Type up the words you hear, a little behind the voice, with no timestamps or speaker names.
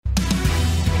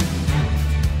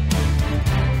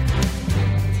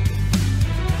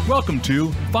Welcome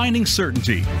to Finding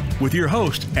Certainty with your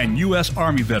host and U.S.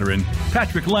 Army veteran,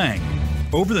 Patrick Lang.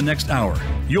 Over the next hour,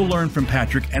 you'll learn from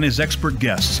Patrick and his expert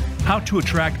guests how to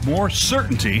attract more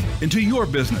certainty into your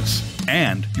business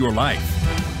and your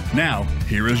life. Now,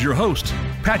 here is your host,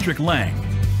 Patrick Lang.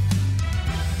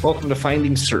 Welcome to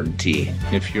Finding Certainty.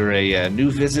 If you're a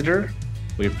new visitor,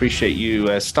 we appreciate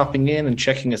you stopping in and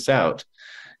checking us out.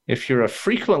 If you're a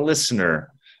frequent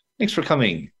listener, thanks for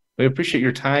coming. We appreciate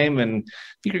your time, and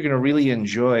I think you're going to really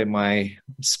enjoy my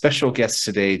special guest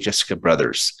today, Jessica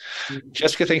Brothers.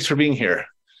 Jessica, thanks for being here.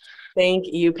 Thank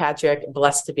you, Patrick.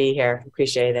 Blessed to be here.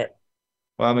 Appreciate it.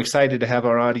 Well, I'm excited to have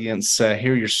our audience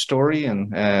hear your story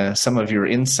and some of your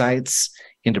insights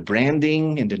into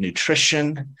branding, into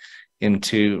nutrition,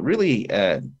 into really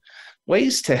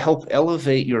ways to help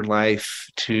elevate your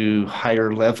life to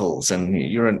higher levels. And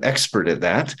you're an expert at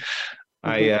that.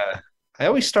 Mm-hmm. I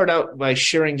always start out by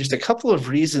sharing just a couple of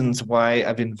reasons why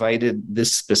I've invited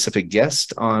this specific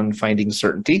guest on Finding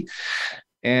Certainty.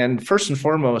 And first and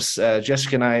foremost,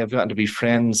 Jessica and I have gotten to be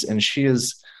friends, and she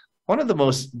is one of the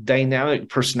most dynamic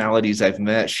personalities I've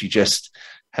met. She just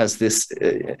has this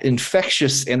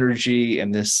infectious energy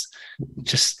and this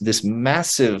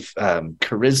massive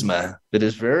charisma that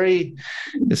is very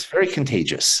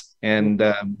contagious. And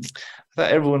I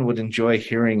thought everyone would enjoy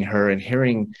hearing her and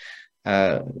hearing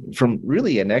from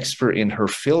really an expert in her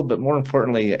field, but more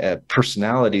importantly, a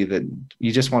personality that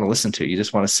you just want to listen to. You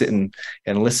just want to sit and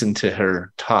listen to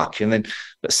her talk. And then,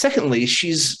 but secondly,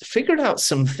 she's figured out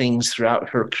some things throughout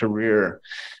her career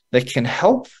that can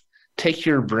help take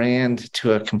your brand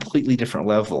to a completely different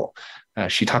level.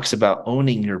 She talks about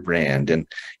owning your brand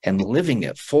and living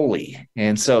it fully.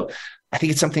 And so I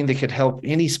think it's something that could help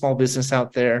any small business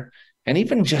out there. And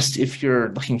even just if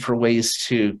you're looking for ways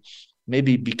to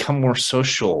maybe become more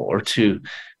social or to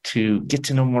get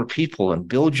to know more people and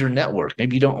build your network.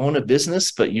 Maybe you don't own a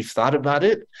business, but you've thought about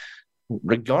it.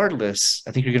 Regardless,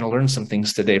 I think you're going to learn some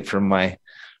things today from my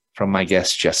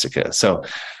guest, Jessica. So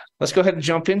let's go ahead and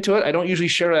jump into it. I don't usually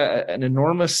share an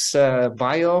enormous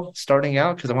bio starting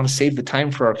out because I want to save the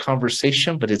time for our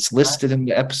conversation, but it's listed in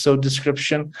the episode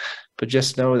description. But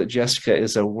just know that Jessica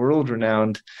is a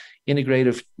world-renowned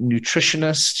integrative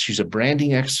nutritionist. She's a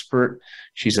branding expert.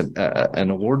 She's an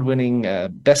award-winning,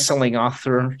 best-selling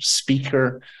author,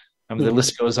 speaker. The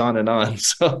list goes on and on.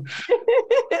 So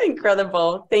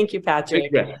incredible! Thank you,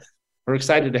 Patrick. We're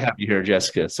excited to have you here,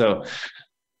 Jessica. So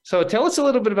tell us a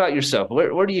little bit about yourself.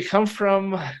 Where do you come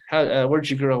from? Where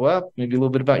did you grow up? Maybe a little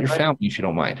bit about your family, if you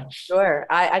don't mind. Sure.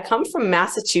 I come from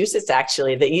Massachusetts,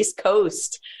 actually, the East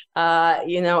Coast.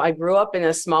 I grew up in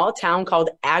a small town called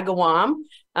Agawam.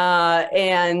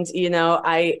 And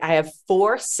I have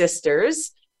 4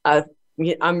 sisters. I'm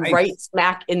nice. Right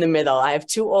smack in the middle. I have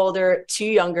 2 older, 2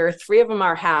 younger, 3 of them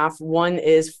are half, 1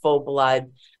 is full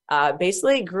blood.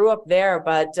 Basically grew up there,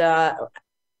 but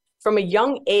from a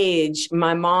young age,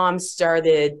 my mom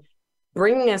started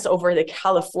bringing us over to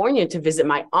California to visit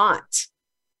my aunt.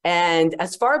 And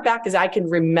as far back as I can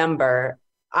remember,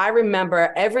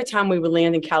 every time we would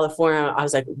land in California, I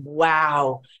was like,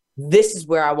 wow, this is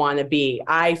where I want to be.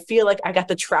 I feel like I got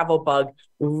the travel bug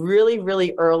really,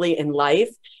 really early in life.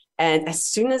 And as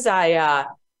soon as I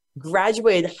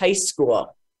graduated high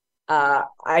school,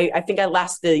 I think I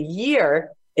lasted a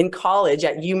year in college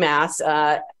at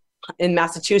UMass in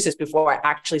Massachusetts before I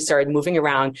actually started moving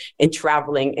around and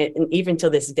traveling. And even to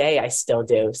this day, I still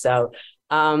do. So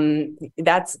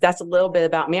that's a little bit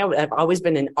about me. I've always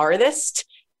been an artist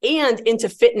and into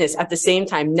fitness at the same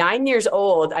time. 9 years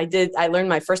old, I learned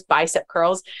my first bicep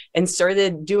curls and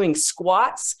started doing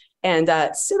squats and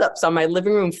sit-ups on my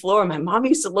living room floor. My mom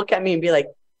used to look at me and be like,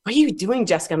 "What are you doing,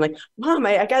 Jessica?" I'm like, "Mom,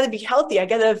 I got to be healthy. I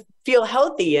got to feel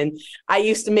healthy." And I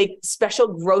used to make special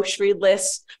grocery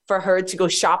lists for her to go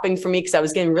shopping for me because I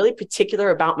was getting really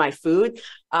particular about my food.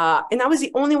 And I was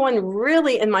the only one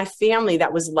really in my family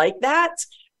that was like that.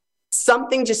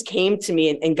 Something just came to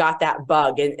me and got that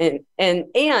bug.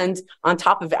 And on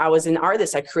top of it, I was an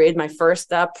artist. I created my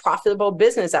first profitable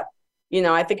business at,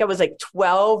 I think I was like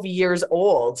 12 years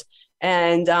old.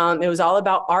 And it was all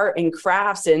about art and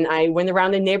crafts. And I went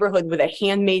around the neighborhood with a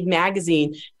handmade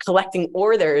magazine collecting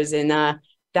orders. And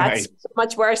that's pretty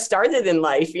much where I started in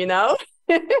life,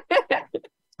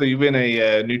 So you've been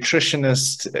a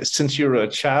nutritionist since you were a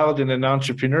child and an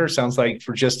entrepreneur, sounds like,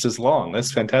 for just as long.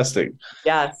 That's fantastic.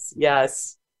 Yes.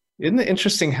 Isn't it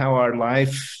interesting how our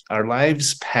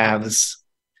lives paths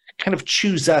kind of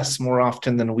choose us more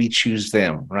often than we choose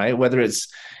them, right? Whether it's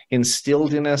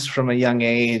instilled in us from a young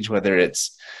age, whether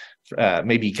it's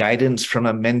maybe guidance from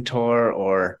a mentor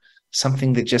or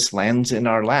something that just lands in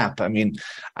our lap. I mean,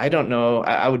 I don't know.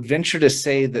 I would venture to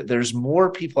say that there's more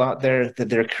people out there that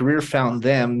their career found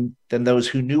them than those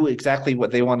who knew exactly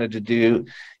what they wanted to do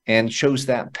and chose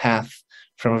that path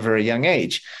from a very young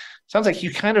age. Sounds like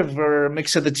you kind of were a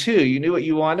mix of the two. You knew what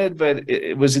you wanted, but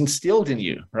it was instilled in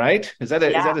you, right? Is that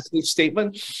a safe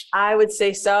statement? I would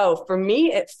say so. For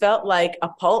me, it felt like a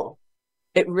pull.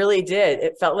 It really did.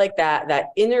 It felt like that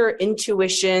inner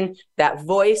intuition, that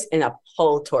voice, and a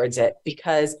pull towards it.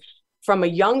 Because from a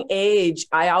young age,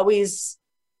 I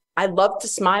love to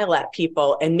smile at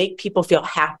people and make people feel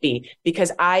happy,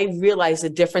 because I realized the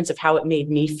difference of how it made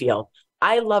me feel.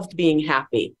 I loved being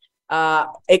happy.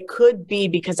 It could be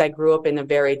because I grew up in a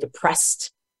very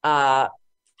depressed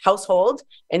household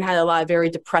and had a lot of very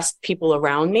depressed people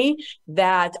around me,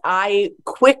 that I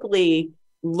quickly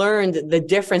learned the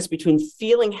difference between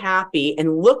feeling happy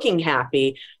and looking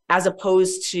happy, as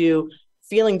opposed to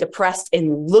feeling depressed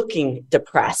and looking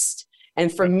depressed.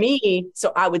 And for me,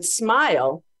 so I would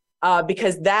smile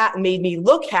because that made me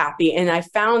look happy. And I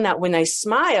found that when I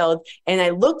smiled and I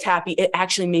looked happy, it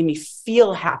actually made me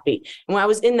feel happy. And when I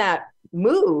was in that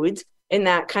mood, in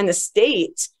that kind of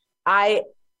state,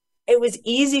 it was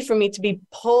easy for me to be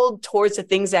pulled towards the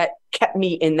things that kept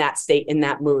me in that state, in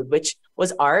that mood, which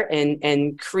was art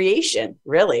and creation,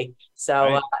 really.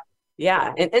 So,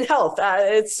 right. And health.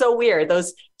 It's so weird.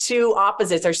 Those two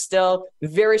opposites are still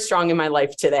very strong in my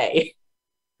life today.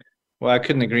 Well, I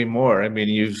couldn't agree more. I mean,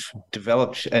 you've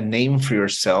developed a name for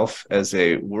yourself as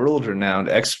a world-renowned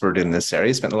expert in this area.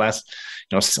 You spent the last,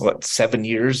 7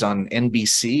 years on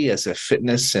NBC as a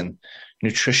fitness and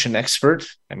nutrition expert.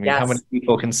 I mean, How many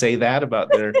people can say that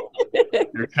about their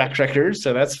track record?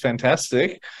 So that's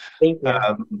fantastic. Thank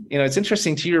you. It's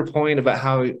interesting to your point about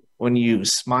how when you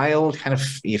smile, kind of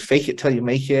you fake it till you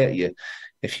make it.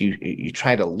 If you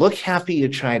try to look happy, you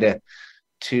try to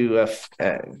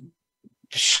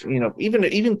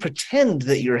even pretend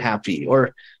that you're happy,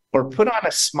 or put on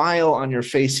a smile on your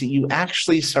face, so you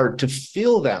actually start to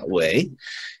feel that way.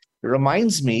 It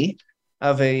reminds me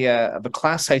of a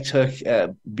class I took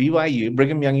at BYU,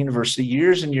 Brigham Young University,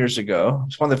 years and years ago.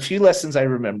 It's one of the few lessons I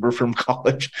remember from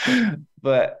college,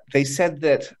 but they said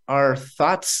that our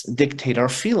thoughts dictate our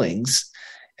feelings.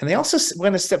 And they also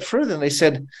went a step further, and they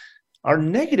said our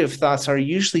negative thoughts are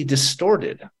usually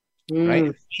distorted,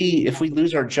 right? If we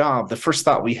lose our job, the first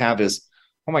thought we have is,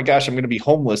 oh my gosh, I'm going to be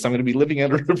homeless. I'm going to be living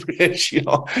under a bridge.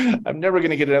 I'm never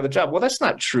going to get another job. Well, that's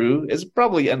not true. It's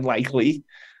probably unlikely.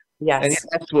 Yes. And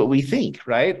that's what we think,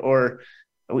 right? Or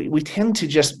we tend to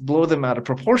just blow them out of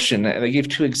proportion. And I gave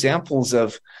two examples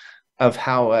of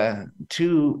how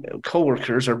two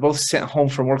coworkers are both sent home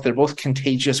from work. They're both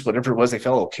contagious, whatever it was. They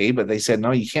felt okay, but they said,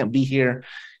 no, you can't be here.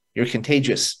 You're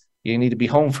contagious. You need to be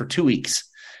home for 2 weeks.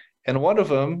 And one of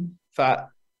them thought,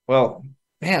 well,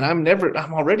 man, I'm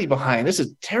already behind. This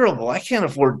is terrible. I can't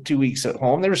afford 2 weeks at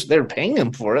home. They're paying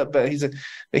him for it, but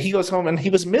he goes home and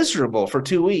he was miserable for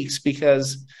 2 weeks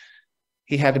because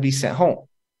he had to be sent home.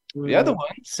 The other one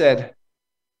said,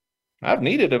 I've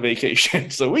needed a vacation.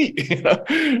 So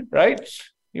right?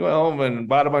 He went home and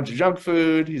bought a bunch of junk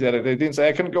food. He said, they didn't say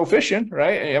I couldn't go fishing,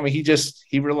 right? I mean,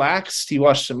 he relaxed. He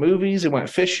watched some movies and went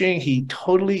fishing. He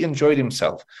totally enjoyed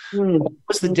himself. What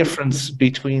was the difference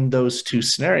between those two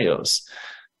scenarios?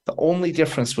 The only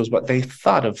difference was what they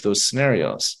thought of those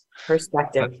scenarios.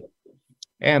 Perspective.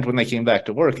 And when they came back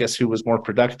to work, guess who was more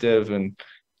productive and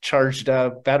charged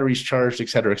up, batteries charged, et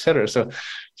cetera, et cetera. So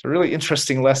it's a really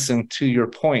interesting lesson to your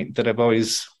point that I've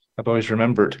always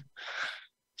remembered.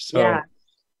 So yeah,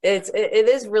 it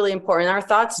is really important. Our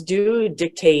thoughts do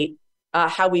dictate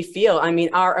how we feel. I mean,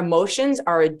 our emotions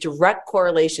are a direct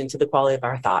correlation to the quality of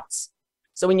our thoughts.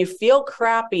 So when you feel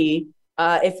crappy,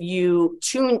 if you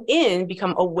tune in,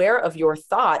 become aware of your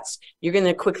thoughts, you're going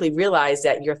to quickly realize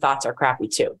that your thoughts are crappy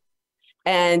too.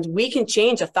 And we can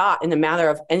change a thought in a matter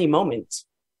of any moment.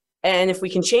 And if we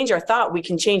can change our thought, we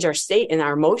can change our state and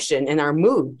our emotion and our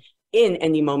mood in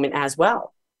any moment as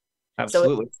well.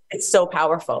 Absolutely. So it's so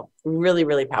powerful, really,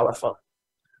 really powerful.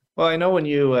 Well, I know when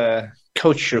you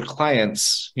coach your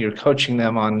clients, you're coaching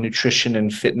them on nutrition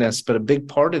and fitness, but a big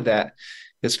part of that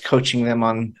is coaching them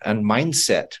on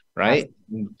mindset, right?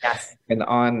 Yes. And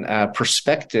on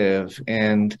perspective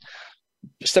and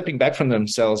stepping back from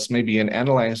themselves, maybe, and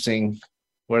analyzing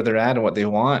where they're at and what they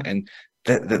want. And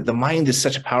the mind is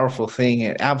such a powerful thing.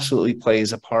 It absolutely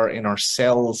plays a part in our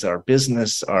cells, our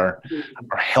business, our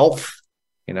health,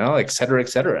 et cetera, et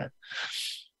cetera.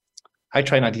 I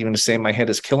try not even to say my head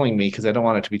is killing me because I don't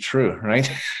want it to be true,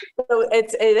 right? So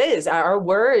it is our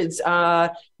words.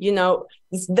 The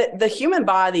human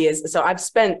body is. So I've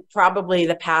spent probably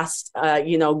the past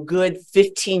good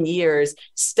 15 years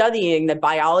studying the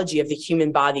biology of the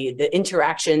human body, the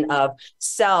interaction of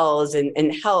cells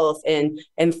and health and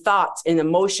thoughts and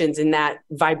emotions and that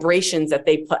vibrations that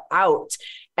they put out.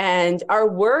 And our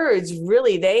words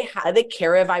really, they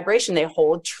carry a vibration. They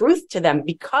hold truth to them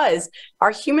because our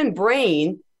human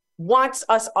brain wants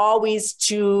us always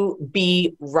to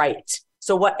be right.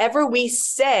 So whatever we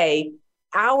say,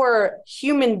 our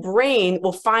human brain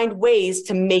will find ways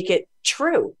to make it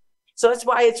true. So that's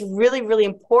why it's really, really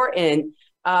important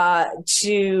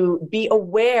to be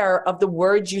aware of the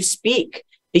words you speak,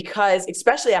 because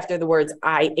especially after the words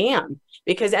I am,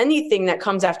 because anything that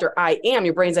comes after I am,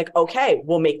 your brain's like, okay,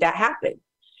 we'll make that happen.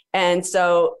 And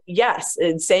so, yes,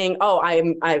 it's saying, oh,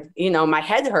 my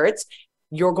head hurts.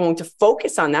 You're going to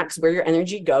focus on that because where your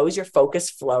energy goes, your focus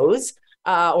flows,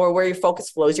 or where your focus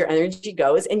flows, your energy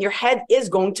goes, and your head is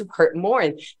going to hurt more.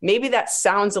 And maybe that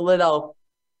sounds a little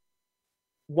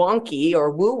wonky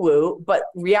or woo-woo, but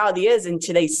reality is in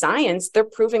today's science, they're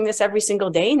proving this every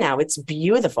single day now. It's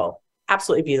beautiful,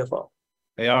 absolutely beautiful.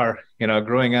 They are.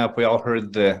 Growing up, we all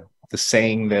heard the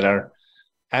saying that our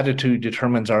attitude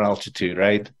determines our altitude,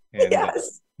 right? And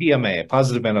yes. PMA,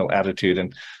 positive mental attitude.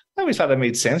 And I always thought that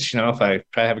made sense. If I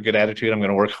try to have a good attitude, I'm going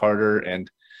to work harder and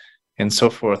so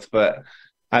forth. But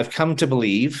I've come to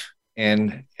believe,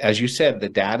 and as you said, the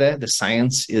data, the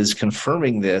science is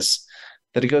confirming this,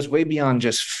 that it goes way beyond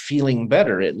just feeling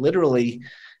better. It literally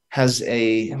has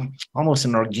almost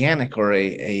an organic or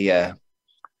a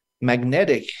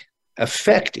magnetic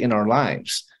effect in our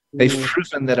lives. They've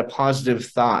proven that a positive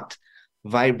thought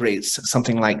vibrates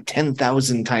something like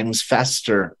 10,000 times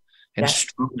faster and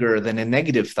stronger than a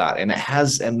negative thought. And it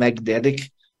has a magnetic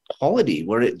quality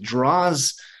where it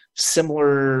draws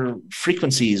similar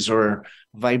frequencies or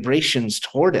vibrations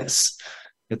toward us.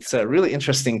 It's a really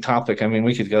interesting topic. I mean,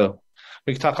 we could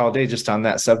talk all day just on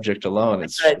that subject alone.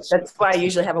 That's why I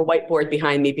usually have a whiteboard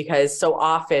behind me, because so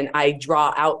often I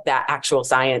draw out that actual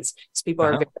science. So people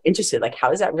are very interested, like, how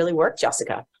does that really work,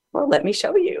 Jessica? Well, let me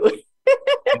show you.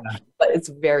 But it's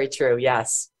very true.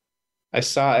 Yes. I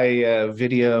saw a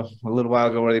video a little while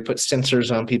ago where they put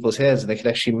sensors on people's heads and they could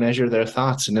actually measure their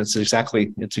thoughts. And it's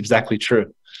exactly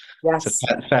true. Yes. It's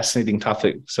a fascinating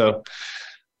topic. So,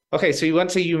 okay. So you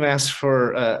went to UMass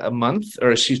for a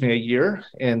year.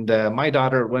 And my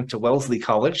daughter went to Wellesley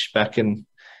College back in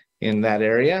that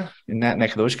area, in that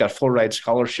neck of the woods. She got a full ride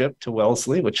scholarship to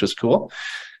Wellesley, which was cool.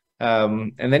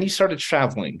 And then you started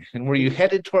traveling. And were you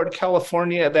headed toward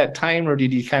California at that time, or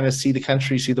did you kind of see the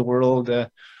country, see the world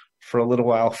for a little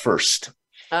while first?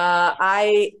 Before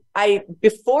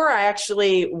I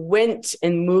actually went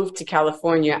and moved to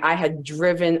California, I had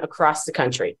driven across the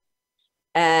country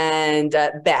and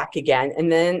back again.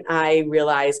 And then I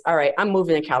realized, all right, I'm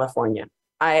moving to California.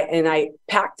 I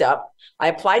packed up. I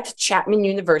applied to Chapman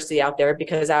University out there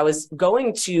because I was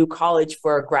going to college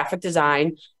for graphic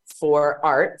design for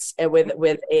arts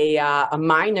with a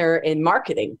minor in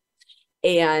marketing.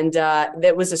 And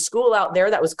there was a school out there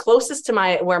that was closest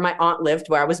to where my aunt lived,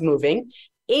 where I was moving,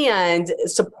 and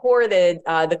supported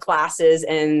the classes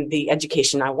and the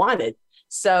education I wanted.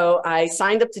 So I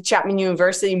signed up to Chapman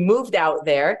University, moved out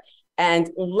there, and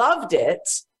loved it.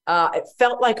 It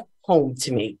felt like home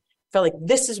to me. Felt like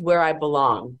this is where I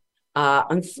belong.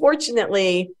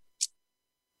 Unfortunately,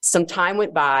 some time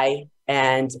went by,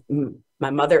 and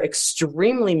my mother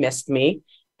extremely missed me,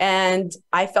 and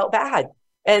I felt bad.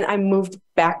 And I moved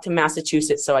back to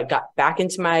Massachusetts. So I got back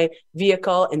into my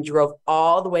vehicle and drove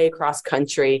all the way across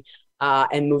country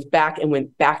and moved back and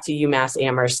went back to UMass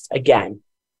Amherst again.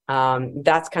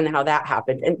 That's kind of how that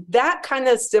happened. And that kind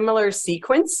of similar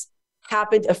sequence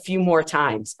happened a few more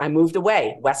times. I moved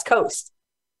away, West Coast,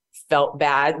 felt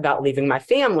bad about leaving my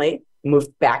family,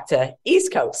 moved back to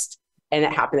East Coast. And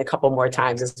it happened a couple more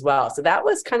times as well. So that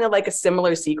was kind of like a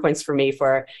similar sequence for me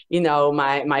for,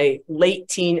 my late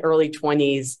teen, early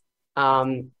 20s.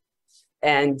 And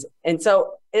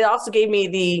so it also gave me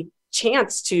the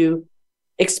chance to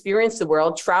experience the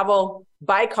world, travel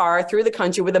by car through the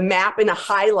country with a map and a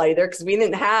highlighter, because we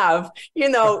didn't have,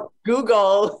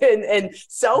 Google and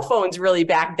cell phones really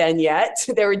back then yet.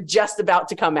 They were just about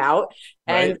to come out.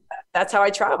 And that's how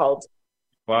I traveled.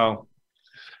 Wow.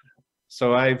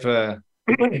 So I've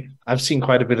seen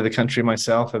quite a bit of the country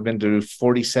myself. I've been to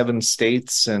 47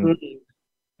 states and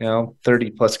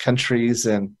 30 plus countries,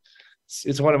 and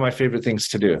it's one of my favorite things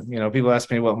to do. People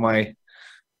ask me what my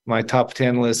top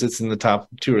 10 list. It's in the top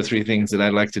 2 or 3 things that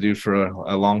I'd like to do for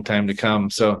a long time to come.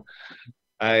 So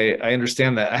I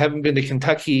understand that. I haven't been to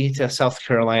Kentucky, to South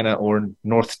Carolina, or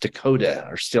North Dakota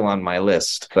are still on my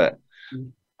list, but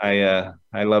I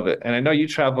love it. And I know you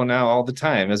travel now all the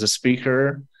time as a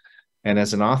speaker and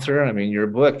as an author. I mean, your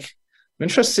book, I'm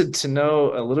interested to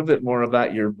know a little bit more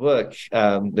about your book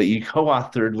that you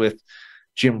co-authored with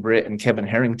Jim Britt and Kevin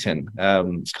Harrington.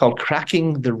 It's called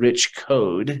Cracking the Rich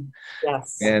Code.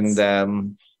 Yes.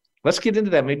 And let's get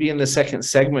into that maybe in the second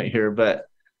segment here, but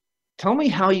tell me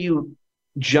how you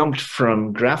jumped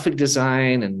from graphic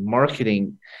design and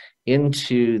marketing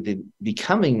into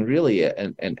becoming really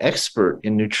an expert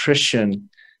in nutrition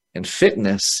and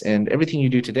fitness and everything you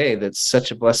do today that's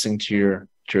such a blessing to your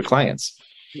clients.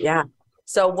 Yeah.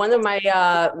 So one of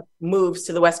my moves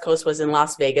to the West Coast was in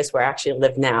Las Vegas, where I actually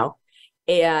live now.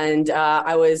 And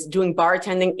I was doing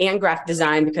bartending and graphic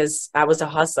design because I was a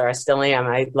hustler. I still am.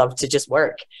 I love to just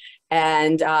work.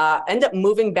 And ended up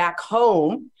moving back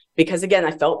home because, again,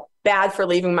 I felt bad for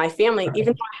leaving my family,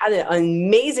 even though I had an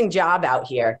amazing job out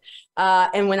here.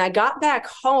 And when I got back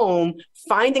home,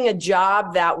 finding a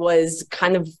job that was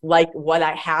kind of like what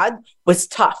I had was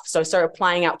tough. So I started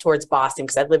applying out towards Boston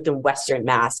because I lived in Western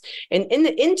Mass. And in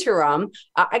the interim,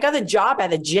 I got a job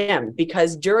at a gym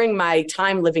because during my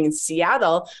time living in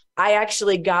Seattle, I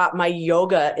actually got my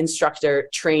yoga instructor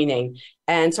training.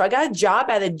 And so I got a job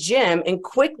at a gym and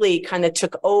quickly kind of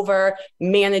took over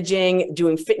managing,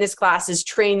 doing fitness classes,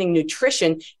 training,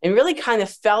 nutrition, and really kind of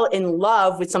fell in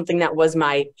love with something that was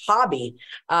my hobby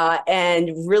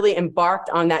and really embarked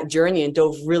on that journey and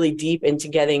dove really deep into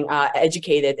getting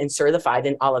educated and certified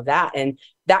in all of that. And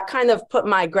that kind of put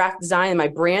my graphic design and my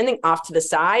branding off to the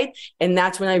side. And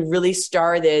that's when I really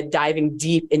started diving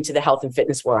deep into the health and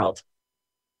fitness world.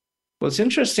 Well, it's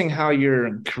interesting how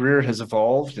your career has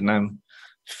evolved, and I'm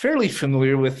fairly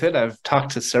familiar with it. I've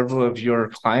talked to several of your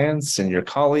clients and your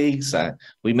colleagues.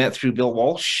 We met through Bill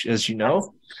Walsh, as you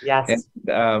know. Yes.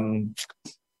 And,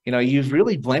 you've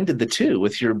really blended the two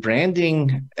with your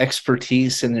branding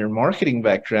expertise and your marketing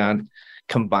background,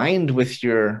 combined with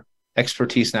your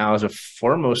expertise now as a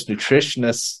foremost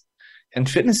nutritionist and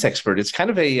fitness expert. It's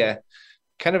kind of a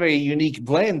unique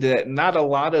blend that not a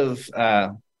lot of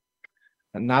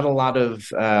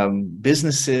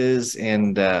businesses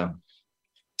and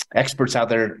experts out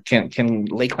there can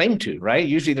lay claim to, right?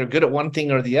 Usually they're good at one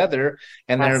thing or the other,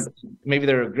 and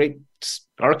they're a great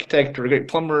architect or a great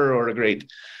plumber or a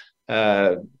great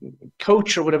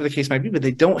coach or whatever the case might be, but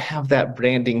they don't have that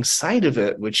branding side of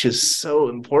it, which is so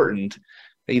important.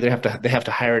 They either have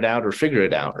to hire it out or figure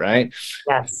it out, right?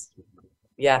 Yes,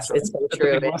 it's so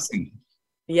true.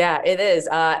 Yeah, it is.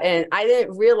 And I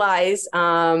didn't realize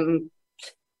how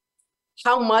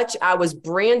much I was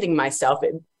branding myself.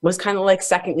 It was kind of like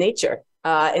second nature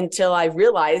until I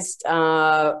realized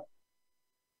that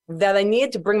I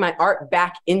needed to bring my art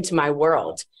back into my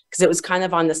world because it was kind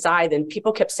of on the side. And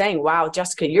people kept saying, wow,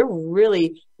 Jessica, you're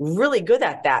really, really good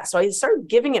at that. So I started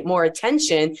giving it more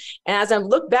attention. And as I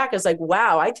look back, I was like,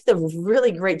 wow, I did a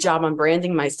really great job on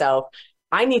branding myself.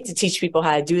 I need to teach people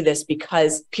how to do this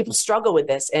because people struggle with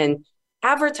this. And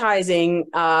advertising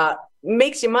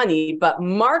makes you money, but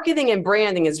marketing and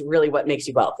branding is really what makes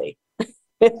you wealthy.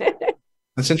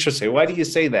 That's interesting. Why do you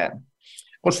say that?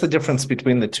 What's the difference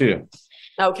between the two?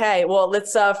 Okay, well,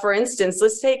 let's for instance,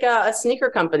 let's take a sneaker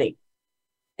company.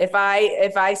 If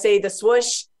I say the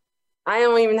swoosh, I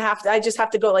don't even have to. I just have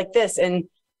to go like this, and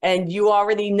you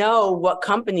already know what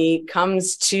company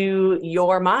comes to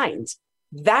your mind.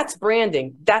 That's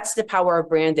branding. That's the power of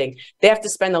branding. They have to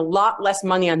spend a lot less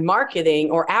money on marketing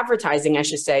or advertising, I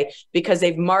should say, because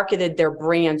they've marketed their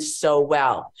brand so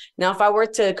well. Now, if I were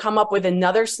to come up with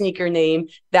another sneaker name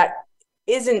that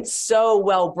isn't so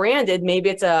well branded, maybe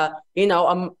it's a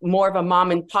more of a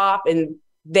mom and pop and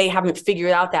they haven't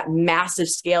figured out that massive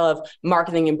scale of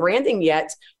marketing and branding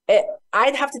yet,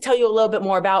 I'd have to tell you a little bit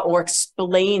more about or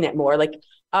explain it more. Like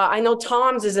I know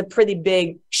Tom's is a pretty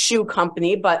big shoe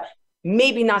company, but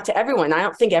maybe not to everyone. I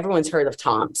don't think everyone's heard of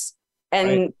Tom's.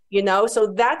 And, right.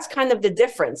 So that's kind of the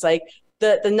difference. Like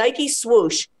the Nike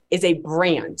swoosh is a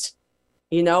brand,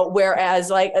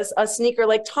 whereas like a sneaker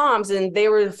like Tom's, and they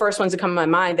were the first ones to come to my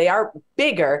mind, they are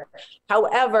bigger.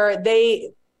 However,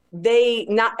 they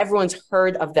not everyone's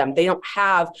heard of them. They don't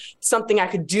have something I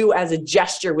could do as a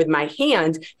gesture with my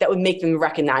hand that would make them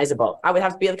recognizable. I would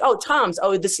have to be like, oh, Tom's,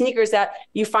 the sneakers that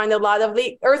you find a lot of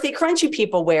the earthy, crunchy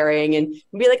people wearing, and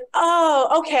be like,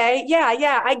 oh, okay,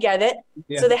 yeah, I get it.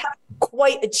 Yeah. So they haven't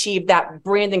quite achieved that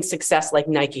branding success like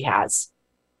Nike has.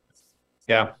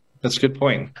 Yeah, that's a good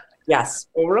point. Yes.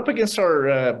 Well, we're up against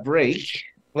our break.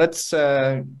 Let's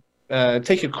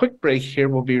take a quick break here.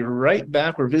 We'll be right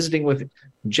back. We're visiting with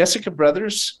Jessica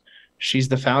Brothers. She's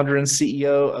the founder and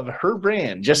CEO of her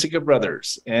brand, Jessica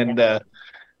Brothers. And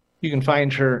you can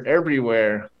find her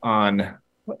everywhere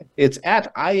it's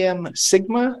at I Am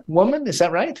Sigma Woman. Is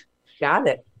that right? Got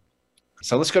it.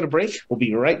 So let's go to break. We'll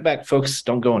be right back, folks.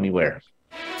 Don't go anywhere.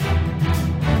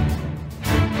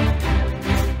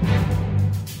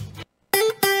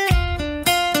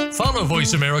 Follow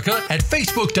Voice America at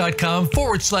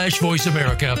facebook.com/Voice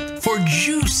America for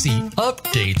juicy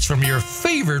updates from your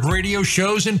favorite radio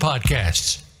shows and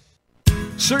podcasts.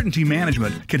 Certainty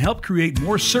Management can help create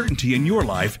more certainty in your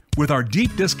life with our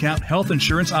deep discount health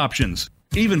insurance options,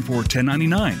 even for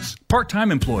 1099s,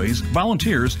 part-time employees,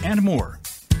 volunteers, and more.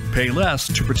 Pay less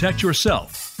to protect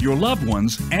yourself, your loved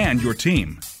ones, and your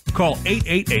team. Call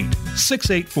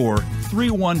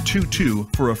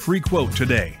 888-684-3122 for a free quote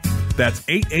today. That's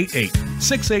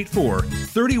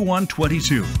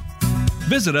 888-684-3122.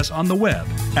 Visit us on the web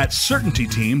at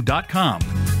CertaintyTeam.com.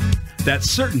 That's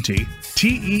Certainty,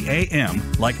 TEAM,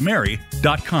 like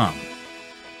Mary.com.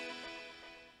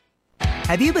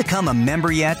 Have you become a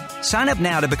member yet? Sign up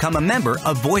now to become a member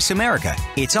of Voice America.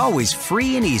 It's always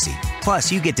free and easy.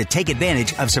 Plus, you get to take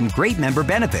advantage of some great member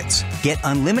benefits. Get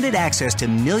unlimited access to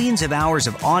millions of hours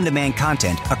of on-demand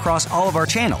content across all of our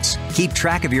channels. Keep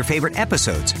track of your favorite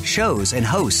episodes, shows, and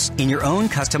hosts in your own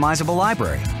customizable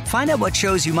library. Find out what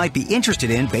shows you might be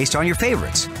interested in based on your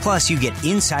favorites. Plus, you get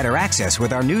insider access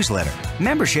with our newsletter.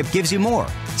 Membership gives you more.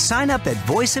 Sign up at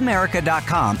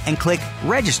voiceamerica.com and click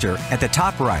register at the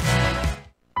top right.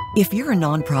 If you're a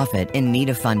nonprofit in need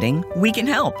of funding, we can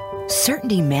help.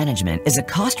 Certainty Management is a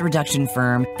cost reduction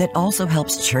firm that also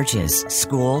helps churches,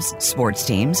 schools, sports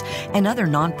teams, and other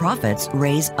nonprofits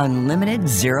raise unlimited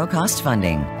zero-cost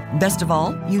funding. Best of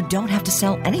all, you don't have to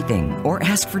sell anything or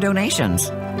ask for donations.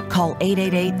 Call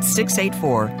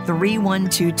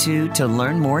 888-684-3122 to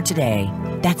learn more today.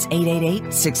 That's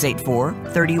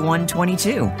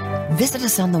 888-684-3122. Visit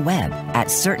us on the web at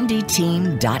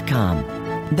CertaintyTeam.com.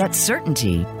 That's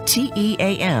Certainty,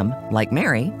 TEAM, like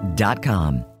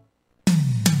Mary.com.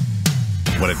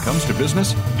 When it comes to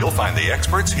business, you'll find the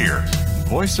experts here.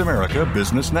 Voice America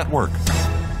Business Network.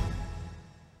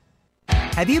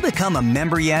 Have you become a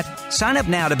member yet? Sign up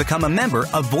now to become a member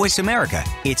of Voice America.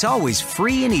 It's always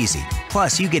free and easy.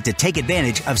 Plus, you get to take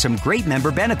advantage of some great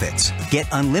member benefits. Get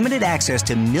unlimited access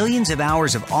to millions of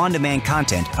hours of on-demand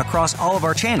content across all of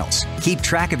our channels. Keep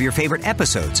track of your favorite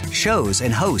episodes, shows,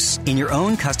 and hosts in your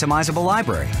own customizable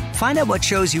library. Find out what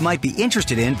shows you might be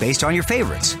interested in based on your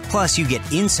favorites. Plus, you get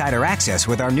insider access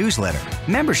with our newsletter.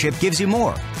 Membership gives you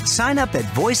more. Sign up at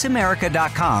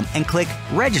voiceamerica.com and click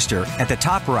register at the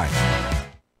top right.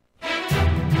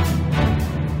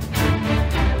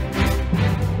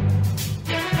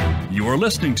 You're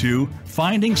listening to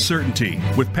Finding Certainty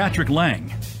with Patrick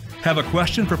Lang. Have a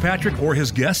question for Patrick or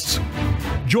his guests?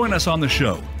 Join us on the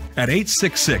show at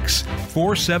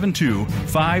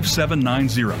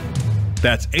 866-472-5790.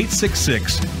 That's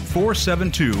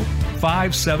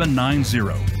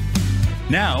 866-472-5790.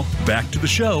 Now, back to the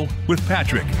show with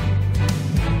Patrick.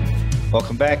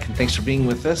 Welcome back, and thanks for being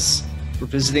with us. We're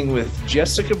visiting with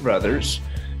Jessica Brothers.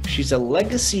 She's a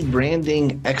legacy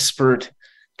branding expert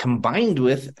combined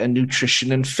with a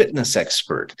nutrition and fitness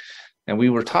expert. And we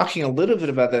were talking a little bit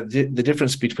about the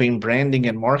difference between branding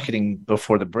and marketing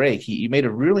before the break. You made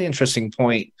a really interesting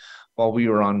point while we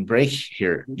were on break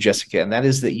here, Jessica, and that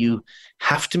is that you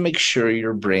have to make sure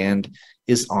your brand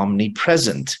is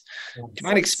omnipresent. Do you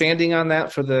mind expanding on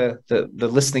that for the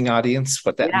listening audience,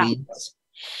 what that means?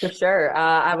 For sure.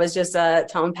 I was just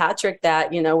telling Patrick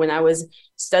that, when I was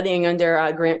studying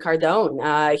under Grant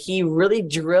Cardone, he really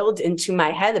drilled into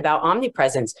my head about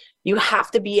omnipresence. You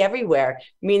have to be everywhere,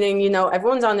 meaning,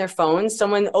 everyone's on their phones.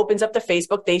 Someone opens up the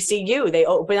Facebook, they see you. They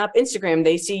open up Instagram,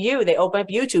 they see you. They open up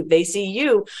YouTube, they see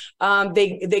you.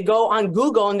 They go on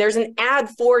Google and there's an ad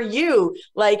for you.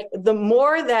 Like, the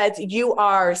more that you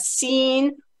are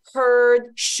seen,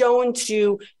 heard, shown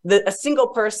to a single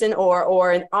person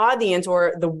or an audience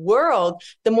or the world,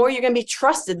 the more you're going to be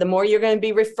trusted, the more you're going to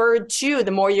be referred to,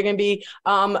 the more you're going to be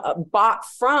bought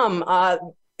from.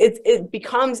 It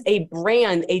becomes a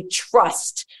brand, a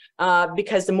trust,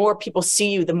 because the more people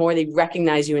see you, the more they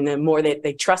recognize you and the more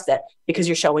they trust that because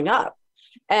you're showing up.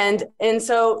 And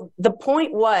so the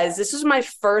point was, this was my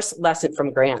first lesson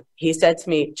from Grant. He said to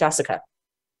me, Jessica,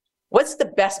 what's the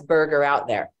best burger out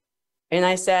there? And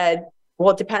I said, well,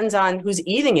 it depends on who's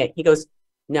eating it. He goes,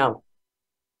 no,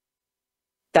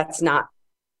 that's not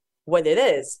what it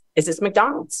is. It's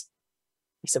McDonald's.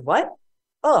 I said, what?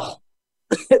 Oh,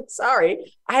 sorry.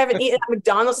 I haven't eaten at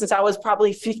McDonald's since I was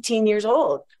probably 15 years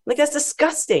old. Like, that's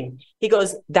disgusting. He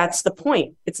goes, that's the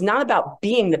point. It's not about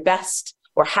being the best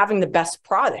or having the best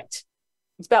product.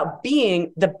 It's about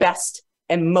being the best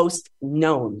and most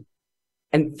known.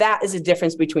 And that is the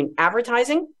difference between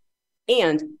advertising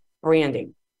and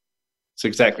branding. That's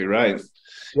exactly right.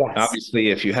 Yes. Obviously,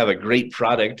 if you have a great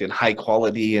product and high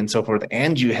quality and so forth,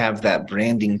 and you have that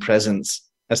branding presence,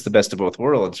 that's the best of both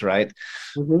worlds, right?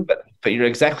 Mm-hmm. But you're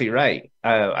exactly right.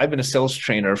 I've been a sales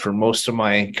trainer for most of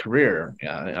my career.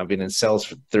 I've been in sales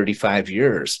for 35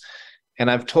 years.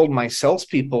 And I've told my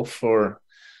salespeople for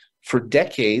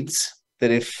decades that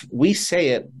if we say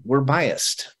it, we're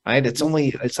biased, right? It's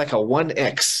like a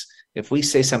 1x. If we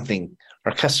say something,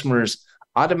 our customers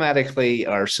automatically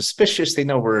are suspicious. They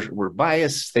know we're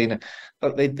biased. They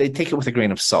take it with a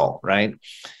grain of salt, right?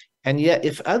 And yet,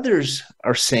 if others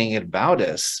are saying it about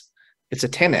us, it's a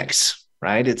 10x,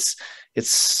 right? It's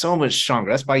so much stronger.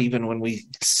 That's why even when we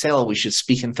sell, we should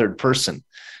speak in third person.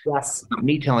 Yes. Not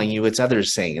me telling you, it's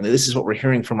others saying, and this is what we're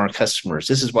hearing from our customers.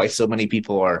 This is why so many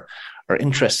people are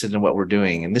interested in what we're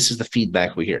doing, and this is the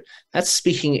feedback we hear. That's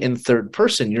speaking in third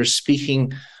person. You're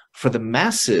speaking for the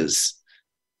masses,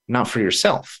 not for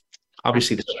yourself.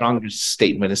 Obviously, the strongest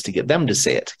statement is to get them to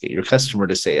say it, get your customer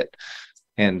to say it.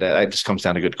 And it just comes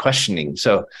down to good questioning.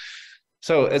 So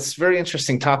it's a very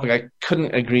interesting topic. I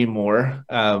couldn't agree more.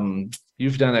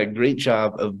 You've done a great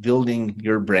job of building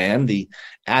your brand, the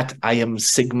I Am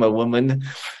Sigma Woman,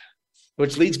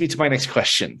 which leads me to my next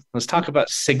question. Let's talk about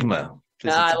Sigma.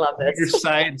 I love this. Your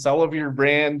side, it's all over your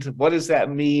brand. What does that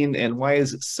mean, and why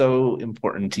is it so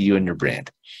important to you and your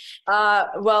brand?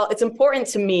 Well, it's important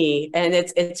to me, and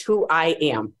it's who I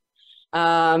am.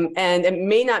 And it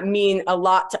may not mean a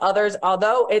lot to others,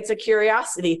 although it's a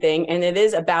curiosity thing, and it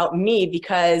is about me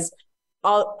because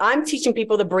I'm teaching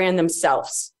people to brand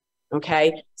themselves.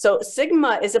 Okay. So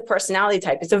Sigma is a personality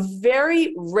type. It's a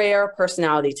very rare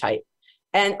personality type.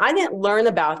 And I didn't learn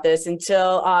about this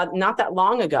until not that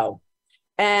long ago.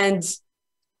 And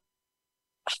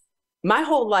my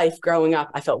whole life growing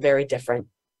up, I felt very different.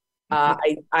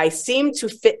 I seemed to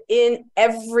fit in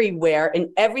everywhere,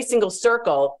 in every single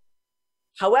circle.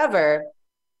 However,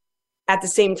 at the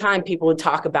same time, people would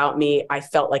talk about me. I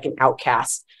felt like an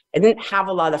outcast. I didn't have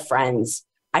a lot of friends.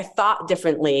 I thought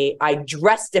differently. I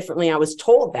dressed differently. I was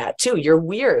told that too. You're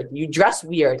weird. You dress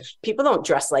weird. People don't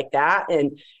dress like that.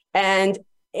 And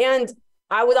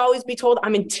I would always be told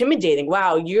I'm intimidating.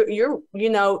 Wow, you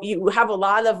have a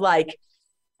lot of like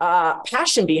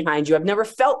passion behind you. I've never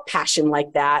felt passion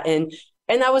like that. And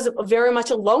I was very much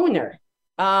a loner.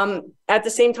 At the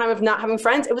same time of not having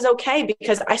friends, it was okay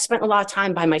because I spent a lot of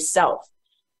time by myself.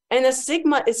 And a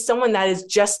Sigma is someone that is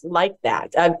just like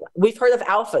that. We've heard of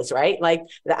alphas, right? Like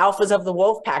the alphas of the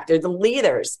wolf pack, they're the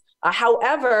leaders.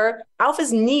 However,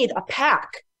 alphas need a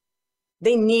pack.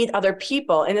 They need other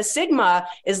people. And a Sigma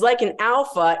is like an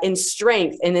alpha in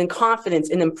strength and in confidence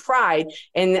and in pride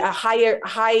and a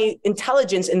high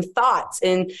intelligence and thoughts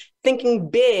and thinking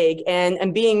big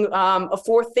and being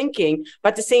forward-thinking. But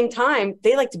at the same time,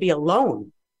 they like to be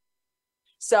alone.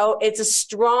 So it's a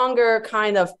stronger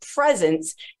kind of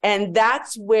presence. And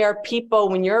that's where people,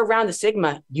 when you're around a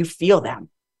Sigma, you feel them.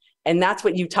 And that's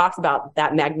what you talked about,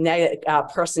 that magnetic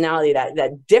personality,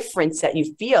 that difference that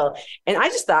you feel. And I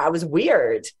just thought I was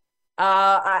weird.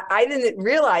 I didn't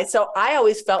realize. So I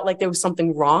always felt like there was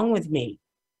something wrong with me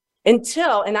and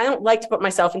I don't like to put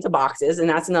myself into boxes. And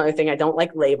that's another thing. I don't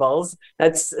like labels.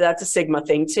 That's a Sigma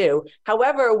thing too.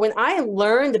 However, when I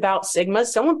learned about Sigma,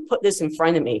 someone put this in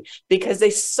front of me because they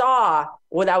saw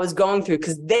what I was going through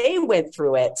because they went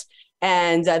through it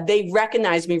and they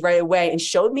recognized me right away and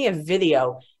showed me a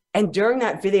video. And during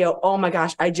that video, oh my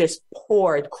gosh, I just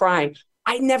poured crying.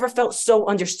 I never felt so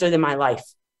understood in my life.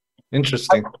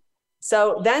 Interesting.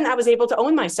 So then I was able to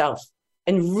own myself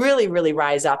and really, really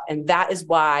rise up. And that is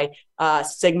why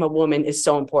Sigma Woman is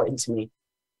so important to me.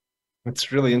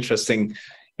 It's really interesting.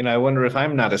 I wonder if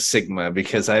I'm not a Sigma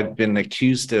because I've been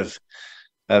accused of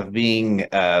being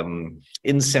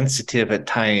insensitive at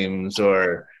times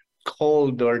or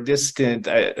cold or distant.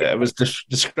 I was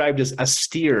described as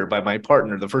austere by my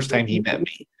partner the first time he met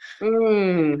me.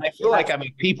 I feel like I'm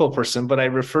a people person, but I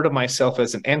refer to myself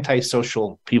as an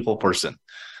antisocial people person.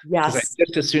 Yes. Because I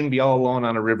just as soon be all alone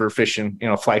on a river fishing,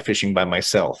 fly fishing by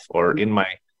myself or in my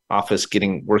office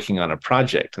working on a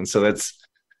project. And so that's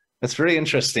very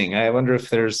interesting. I wonder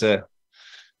if there's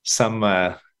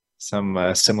some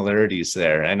similarities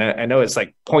there. And I know it's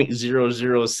like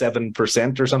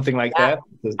 0.007% or something like that.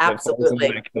 Absolutely.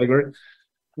 That category.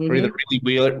 Or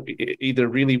either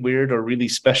really weird or really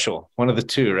special. One of the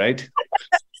two, right?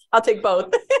 I'll take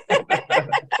both.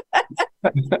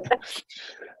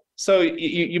 So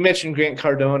you mentioned Grant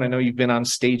Cardone. I know you've been on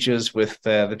stages with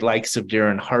the likes of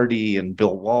Darren Hardy and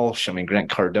Bill Walsh. I mean, Grant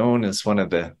Cardone is one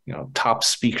of the top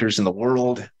speakers in the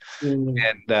world, and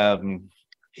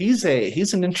he's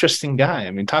an interesting guy.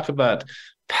 I mean, talk about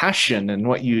passion and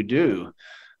what you do.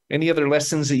 Any other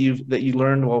lessons that you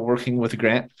learned while working with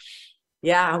Grant?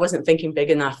 Yeah, I wasn't thinking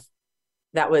big enough.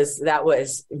 That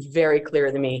was very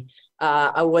clear to me.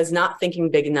 I was not thinking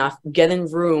big enough. Get in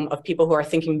room of people who are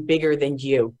thinking bigger than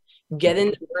you. Get in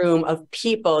the room of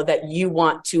people that you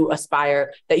want to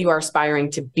aspire, that you are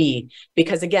aspiring to be.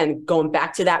 Because again, going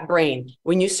back to that brain,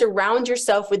 when you surround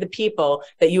yourself with the people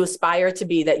that you aspire to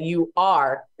be, that you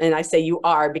are, and I say you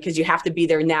are because you have to be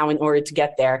there now in order to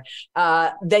get there,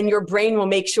 then your brain will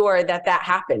make sure that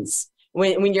happens.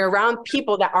 When you're around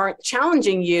people that aren't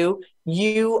challenging you,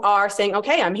 you are saying,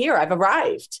 okay, I'm here, I've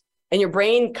arrived. And your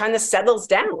brain kind of settles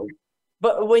down.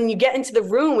 But when you get into the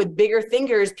room with bigger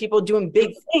thinkers, people doing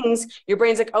big things, your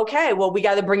brain's like, okay, well, we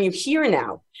got to bring you here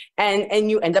now.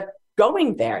 And you end up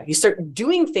going there. You start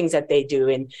doing things that they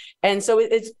do. And so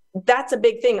that's a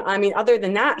big thing. I mean, other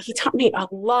than that, he taught me a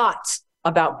lot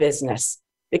about business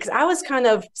because I was kind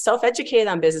of self-educated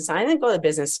on business. I didn't go to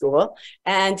business school.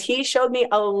 And he showed me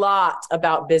a lot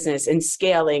about business and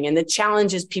scaling and the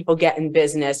challenges people get in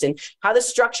business and how to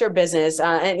structure business.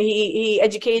 And he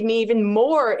educated me even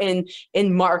more in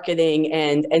marketing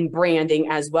and branding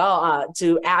as well,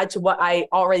 to add to what I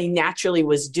already naturally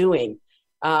was doing.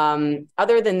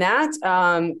 Other than that,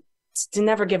 to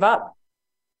never give up.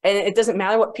 And it doesn't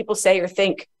matter what people say or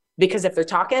think, because if they're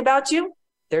talking about you,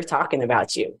 they're talking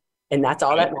about you. And that's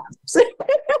all that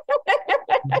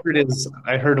matters.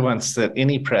 I heard once that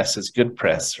any press is good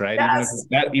press, right? Yes.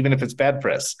 Even if it's bad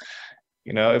press.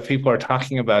 If people are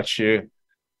talking about you,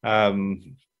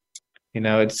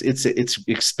 it's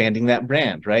expanding that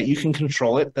brand, right? You can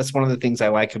control it. That's one of the things I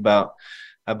like about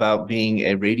being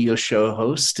a radio show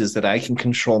host, is that I can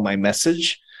control my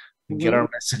message and get our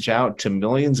message out to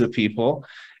millions of people.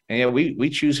 And yeah, we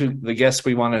choose the guests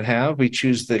we want to have. We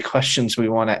choose the questions we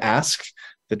want to ask,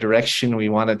 the direction we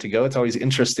want it to go. It's always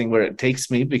interesting where it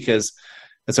takes me, because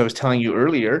as I was telling you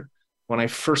earlier, when I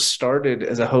first started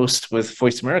as a host with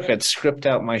Voice America, I'd script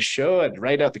out my show. I'd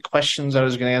write out the questions I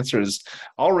was going to answer. It was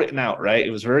all written out, right?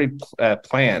 It was very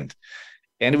planned,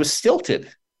 and it was stilted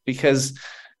because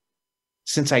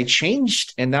since I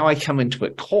changed and now I come into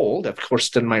it cold, of course,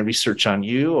 done my research on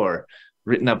you or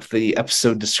written up the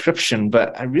episode description,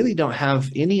 but I really don't have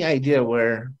any idea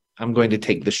where I'm going to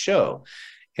take the show.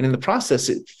 And in the process,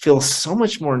 it feels so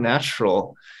much more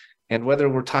natural. And whether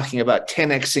we're talking about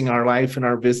 10xing our life and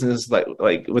our business,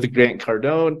 like with Grant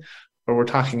Cardone, or we're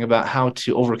talking about how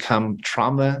to overcome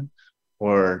trauma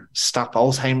or stop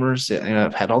Alzheimer's, and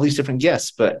I've had all these different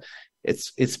guests, but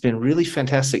it's been really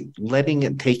fantastic letting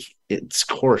it take its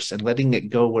course and letting it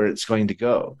go where it's going to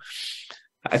go.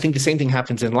 I think the same thing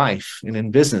happens in life and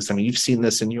in business. I mean, you've seen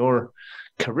this in your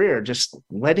career, just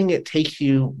letting it take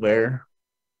you where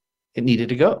it needed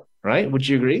to go, right? Would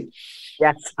you agree?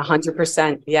 Yes,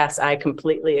 100%. Yes, I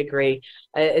completely agree.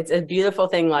 It's a beautiful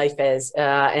thing life is.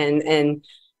 And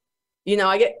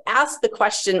I get asked the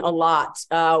question a lot,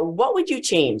 what would you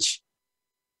change?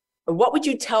 What would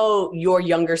you tell your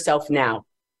younger self now?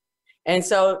 And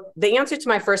so the answer to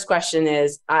my first question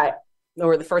is, I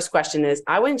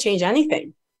wouldn't change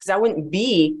anything, because I wouldn't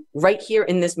be right here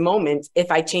in this moment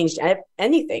if I changed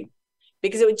anything.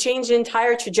 Because it would change the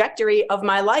entire trajectory of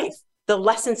my life, the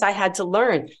lessons I had to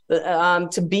learn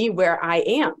to be where I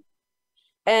am.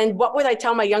 And what would I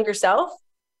tell my younger self?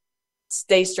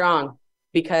 Stay strong,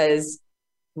 because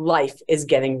life is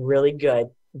getting really good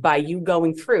by you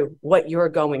going through what you're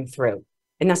going through.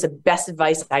 And that's the best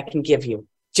advice I can give you.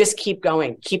 Just keep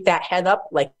going. Keep that head up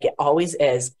like it always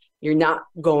is. You're not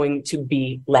going to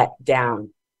be let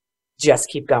down. Just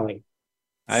keep going.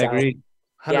 I agree.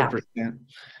 100%. Yeah.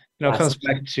 It comes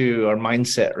back to our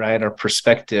mindset, right? Our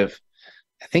perspective.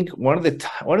 I think one of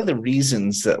the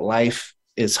reasons that life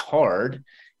is hard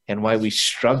and why we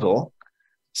struggle,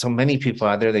 so many people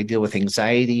out there, they deal with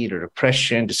anxiety or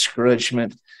depression,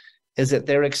 discouragement, is that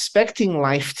they're expecting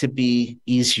life to be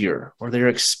easier, or they're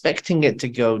expecting it to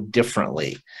go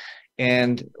differently.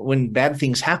 And when bad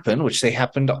things happen, which they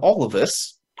happen to all of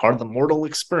us, part of the mortal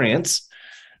experience,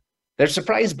 they're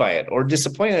surprised by it or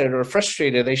disappointed or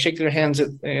frustrated. They shake their hands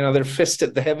at, their fist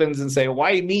at the heavens and say,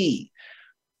 why me?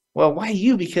 Well, why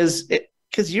you? Because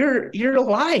you're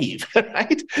alive,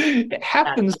 right? It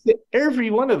happens to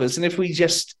every one of us. And if we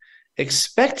just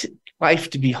expect life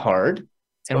to be hard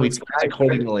and we plan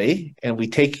accordingly and we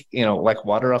take, like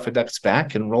water off a duck's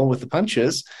back and roll with the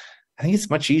punches, I think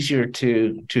it's much easier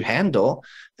to handle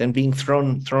than being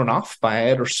thrown off by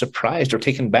it or surprised or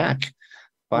taken back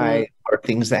by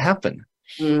things that happen.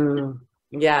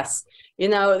 Yes.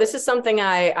 This is something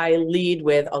I lead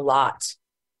with a lot.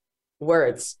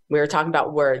 Words. We were talking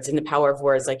about words and the power of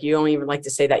words. Like, you don't even like to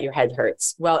say that your head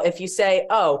hurts. Well, if you say,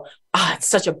 it's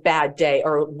such a bad day,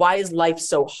 or why is life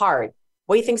so hard?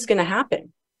 What do you think is going to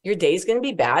happen? Your day is going to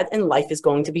be bad and life is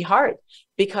going to be hard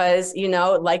because,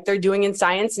 like they're doing in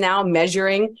science now,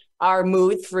 measuring our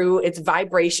mood through its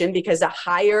vibration, because the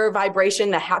higher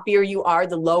vibration, the happier you are,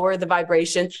 the lower the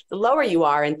vibration, the lower you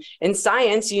are. And in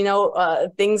science,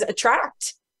 things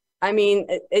attract. I mean,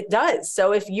 it does.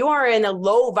 So if you are in a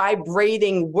low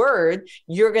vibrating word,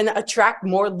 you're going to attract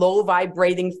more low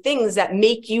vibrating things that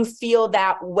make you feel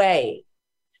that way.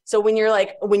 So when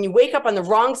you wake up on the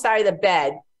wrong side of the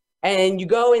bed and you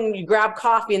go and you grab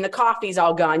coffee and the coffee's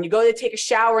all gone, you go to take a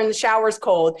shower and the shower's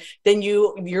cold, then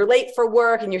you're late for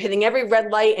work and you're hitting every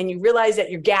red light and you realize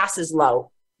that your gas is low.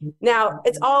 Now,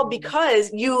 it's all because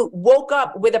you woke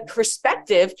up with a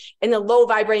perspective in a low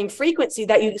vibrating frequency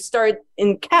that you started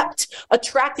and kept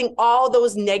attracting all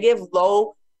those negative,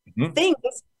 low things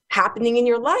happening in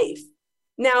your life.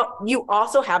 Now, you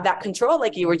also have that control,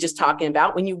 like you were just talking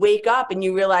about. When you wake up and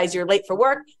you realize you're late for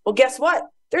work, well, guess what?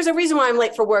 There's a reason why I'm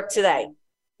late for work today.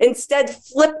 Instead,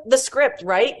 flip the script,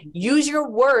 right? Use your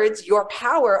words, your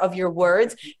power of your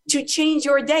words to change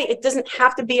your day. It doesn't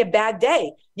have to be a bad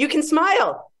day. You can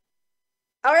smile.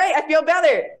 All right, I feel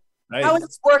better. Right. How is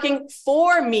this working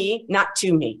for me, not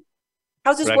to me?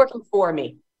 How's this working for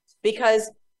me? Because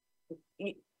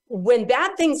when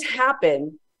bad things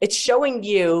happen, it's showing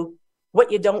you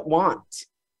what you don't want.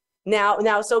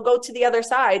 Now, so go to the other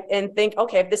side and think,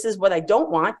 okay, if this is what I don't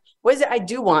want, what is it I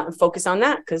do want? And focus on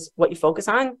that, because what you focus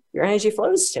on, your energy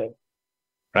flows to.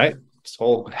 Right. This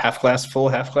whole half glass full,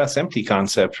 half glass empty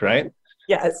concept, right?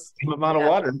 Yes. Same amount of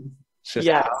water. It's just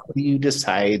how do you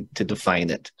decide to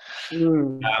define it?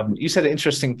 You said an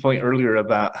interesting point earlier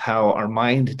about how our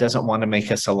mind doesn't want to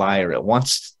make us a liar. It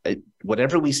wants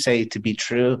whatever we say to be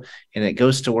true, and it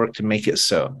goes to work to make it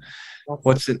so.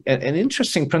 What's an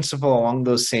interesting principle along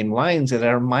those same lines, that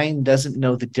our mind doesn't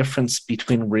know the difference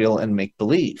between real and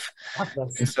make-believe.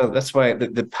 And so that's why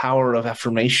the power of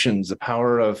affirmations, the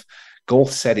power of goal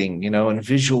setting, and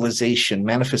visualization,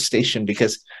 manifestation,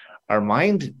 because our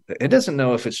mind, it doesn't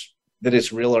know if it's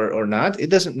real or not. It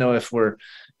doesn't know if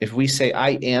we say,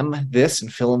 I am this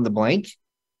and fill in the blank,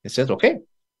 it says, okay,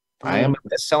 I am a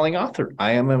best-selling author.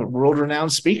 I am a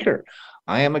world-renowned speaker.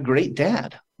 I am a great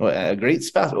dad, a great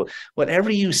spouse.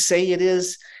 Whatever you say it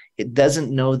is, it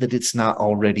doesn't know that it's not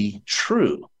already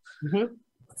true.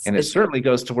 And it certainly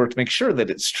goes to work to make sure that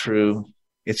it's true.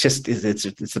 It's just,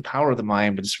 it's the power of the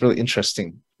mind, but it's really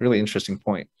interesting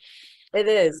point. It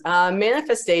is.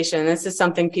 Manifestation, this is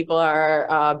something people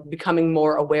are becoming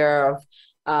more aware of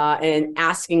and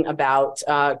asking about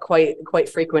quite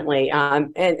frequently.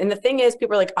 And the thing is,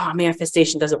 people are like,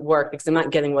 manifestation doesn't work because I'm not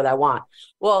getting what I want.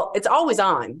 Well, it's always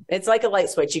on. It's like a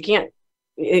light switch. You can't,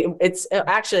 it's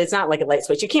not like a light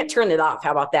switch. You can't turn it off.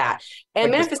 How about that? And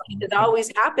manifestation is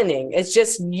always happening. It's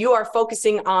just you are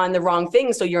focusing on the wrong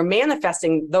things. So you're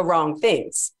manifesting the wrong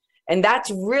things. And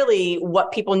that's really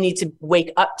what people need to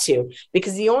wake up to,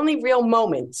 because the only real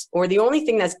moment, or the only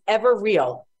thing that's ever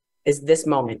real, is this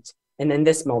moment, and then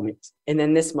this moment, and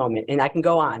then this moment. And I can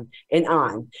go on and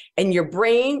on. And your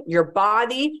brain, your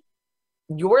body,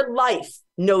 your life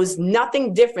knows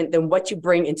nothing different than what you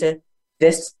bring into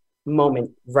this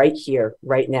moment right here,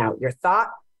 right now. Your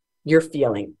thought, your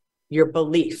feeling, your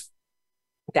belief.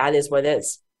 That is what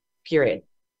is, period.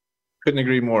 Couldn't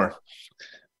agree more.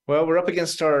 Well, we're up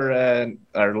against our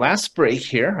last break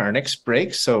here, our next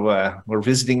break. So we're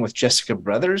visiting with Jessica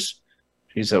Brothers.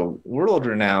 She's a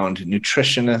world-renowned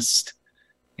nutritionist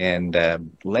and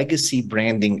legacy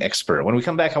branding expert. When we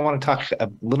come back, I want to talk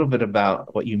a little bit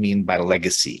about what you mean by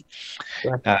legacy.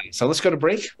 So let's go to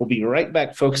break. We'll be right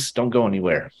back, folks. Don't go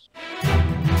anywhere.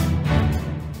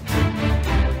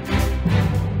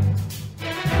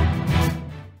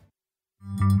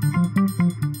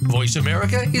 Voice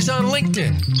America is on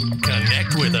LinkedIn.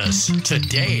 Connect with us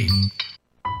today.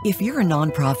 If you're a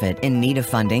nonprofit in need of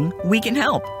funding, we can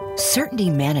help. Certainty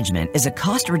Management is a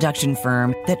cost reduction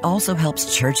firm that also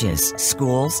helps churches,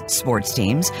 schools, sports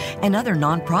teams, and other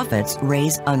nonprofits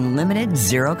raise unlimited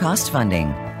zero-cost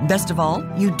funding. Best of all,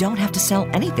 you don't have to sell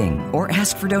anything or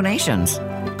ask for donations.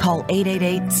 Call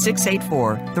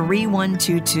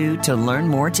 888-684-3122 to learn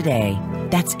more today.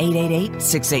 That's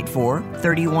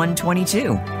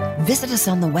 888-684-3122. Visit us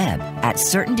on the web at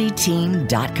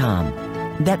CertaintyTeam.com.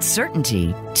 That's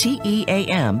Certainty,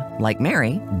 TEAM, like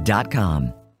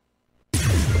Mary.com.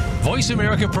 Voice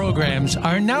America programs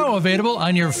are now available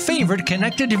on your favorite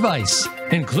connected device,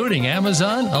 including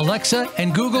Amazon, Alexa,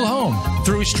 and Google Home.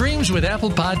 Through streams with Apple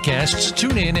Podcasts,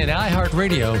 TuneIn, and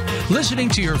iHeartRadio, listening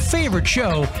to your favorite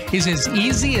show is as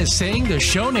easy as saying the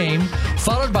show name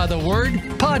followed by the word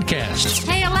podcast.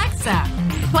 Hey, Alexa,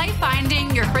 play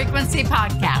Finding Your Frequency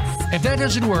podcast. If that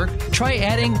doesn't work, try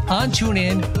adding on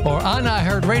TuneIn or on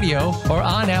iHeartRadio or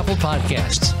on Apple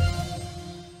Podcasts.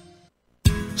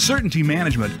 Certainty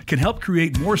Management can help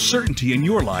create more certainty in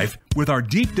your life with our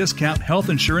deep discount health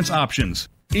insurance options,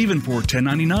 even for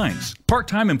 1099s,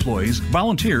 part-time employees,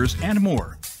 volunteers, and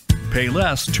more. Pay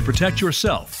less to protect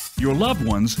yourself, your loved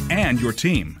ones, and your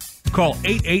team. Call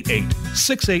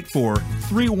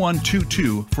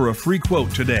 888-684-3122 for a free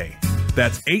quote today.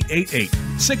 That's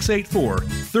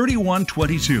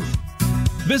 888-684-3122.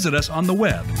 Visit us on the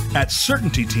web at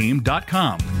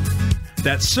CertaintyTeam.com.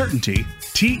 That's Certainty,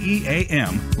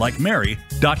 TEAM, like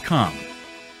Mary.com.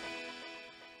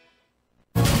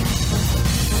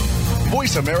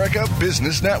 Voice America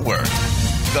Business Network,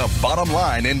 the bottom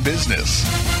line in business.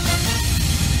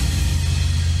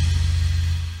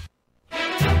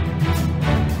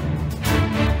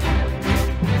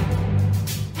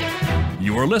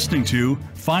 You're listening to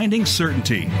Finding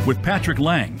Certainty with Patrick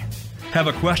Lang. Have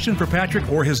a question for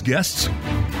Patrick or his guests?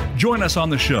 Join us on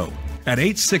the show at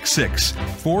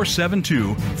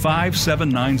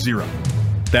 866-472-5790.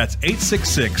 That's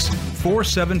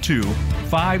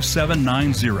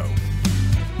 866-472-5790.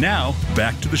 Now,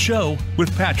 back to the show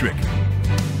with Patrick.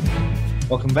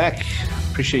 Welcome back.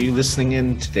 Appreciate you listening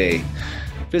in today.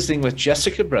 Visiting with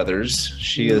Jessica Brothers.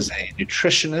 She is a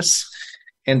nutritionist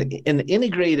and an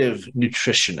integrative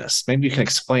nutritionist. Maybe you can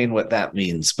explain what that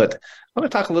means. But I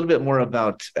want to talk a little bit more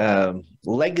about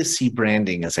legacy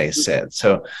branding, as I said.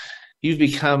 So you've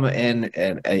become an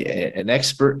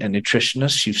expert and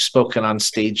nutritionist. You've spoken on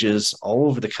stages all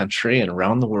over the country and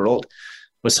around the world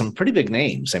with some pretty big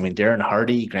names. I mean, Darren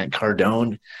Hardy, Grant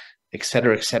Cardone, et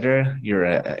cetera, et cetera. You're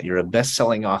a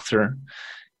best-selling author.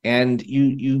 And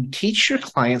you teach your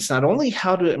clients not only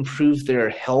how to improve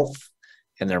their health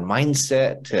and their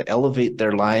mindset to elevate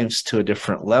their lives to a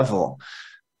different level,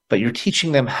 but you're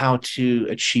teaching them how to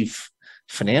achieve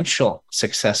financial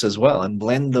success as well and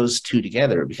blend those two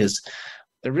together because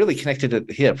they're really connected at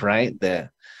the hip, right? The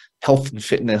health and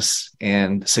fitness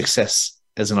and success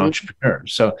as an entrepreneur.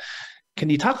 So can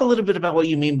you talk a little bit about what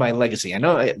you mean by legacy? I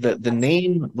know the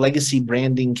name Legacy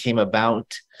Branding came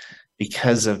about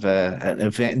because of an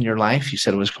event in your life. You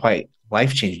said it was quite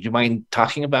life-changing. Do you mind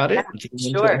talking about it?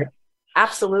 Yeah, sure.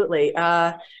 Absolutely.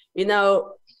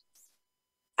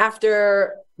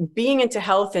 After being into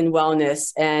health and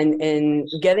wellness and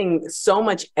getting so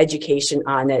much education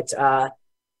on it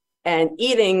and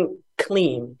eating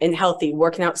clean and healthy,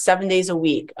 working out 7 days a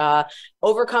week,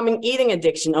 overcoming eating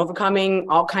addiction, overcoming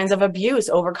all kinds of abuse,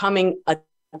 overcoming a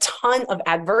ton of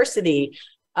adversity.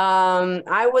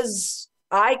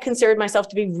 I considered myself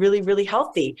to be really, really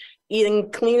healthy, eating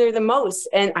cleaner than most.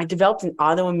 And I developed an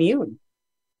autoimmune,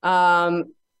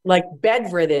 like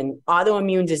bedridden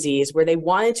autoimmune disease where they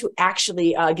wanted to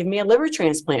actually give me a liver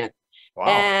transplant. Wow.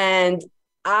 And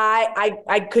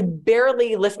I could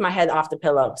barely lift my head off the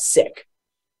pillow, sick.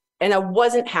 And I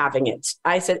wasn't having it.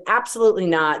 I said, absolutely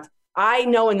not. I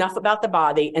know enough about the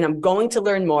body and I'm going to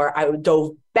learn more. I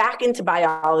dove back into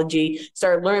biology,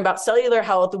 started learning about cellular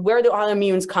health, where do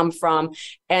autoimmunes come from?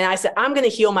 And I said, I'm going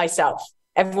to heal myself.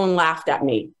 Everyone laughed at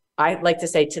me. I like to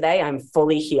say today, I'm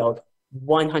fully healed,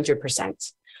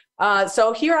 100%.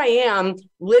 So here I am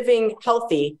living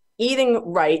healthy, eating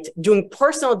right, doing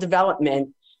personal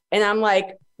development. And I'm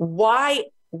like, why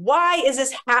is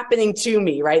this happening to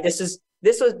me, right? This was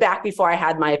back before I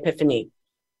had my epiphany.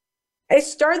 I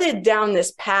started down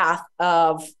this path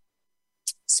of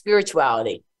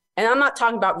spirituality. And I'm not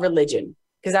talking about religion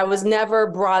because I was never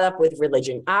brought up with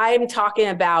religion. I'm talking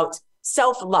about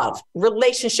self-love,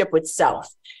 relationship with self.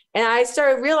 And I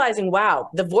started realizing, wow,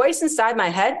 the voice inside my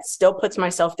head still puts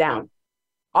myself down.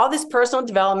 All this personal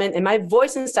development and my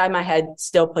voice inside my head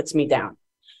still puts me down.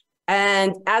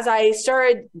 And as I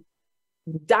started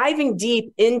diving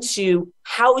deep into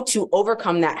how to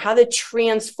overcome that, how to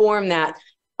transform that,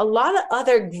 a lot of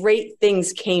other great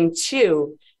things came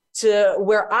to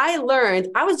where I learned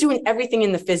I was doing everything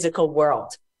in the physical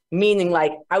world, meaning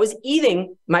like I was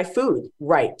eating my food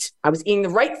right. I was eating the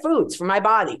right foods for my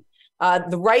body,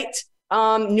 the right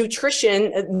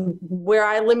nutrition where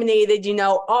I eliminated,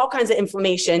 all kinds of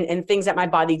inflammation and things that my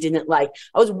body didn't like.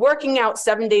 I was working out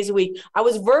 7 days a week. I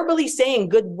was verbally saying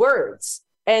good words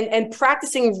and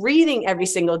practicing reading every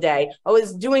single day. I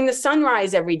was doing the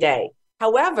sunrise every day.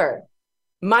 However,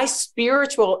 my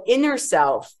spiritual inner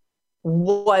self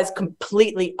was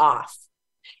completely off.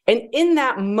 And in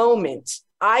that moment,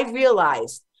 I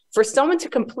realized for someone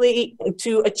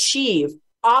to achieve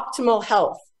optimal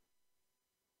health,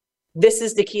 this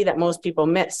is the key that most people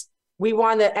miss. We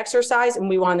want to exercise and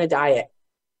we want to diet,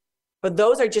 but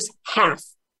those are just half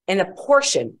and a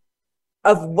portion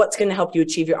of what's going to help you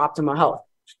achieve your optimal health,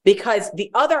 because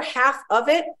the other half of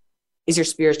it is your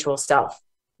spiritual self.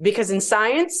 Because in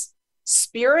science,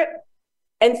 spirit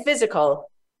and physical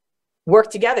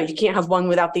work together. You can't have one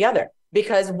without the other,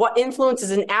 because what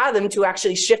influences an atom to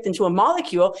actually shift into a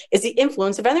molecule is the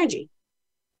influence of energy.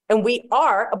 And we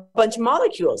are a bunch of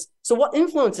molecules. So what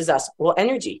influences us? Well,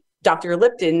 energy. Dr.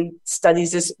 Lipton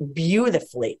studies this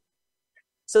beautifully.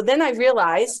 So then I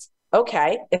realized,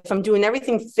 okay, if I'm doing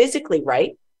everything physically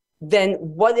right, then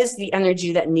what is the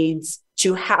energy that needs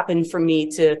to happen for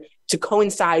me to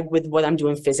coincide with what I'm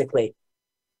doing physically?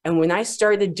 And when I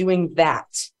started doing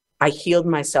that, I healed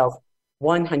myself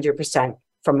 100%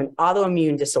 from an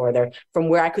autoimmune disorder, from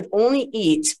where I could only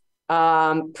eat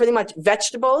pretty much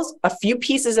vegetables, a few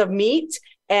pieces of meat,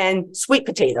 and sweet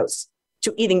potatoes,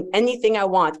 to eating anything I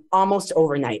want almost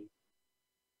overnight.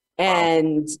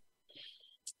 And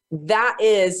that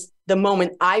is the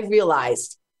moment I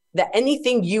realized that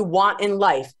anything you want in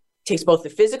life takes both the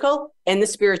physical and the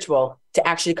spiritual to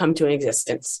actually come to an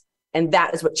existence. And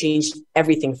that is what changed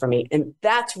everything for me. And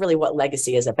that's really what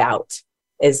legacy is about,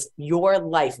 is your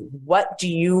life. What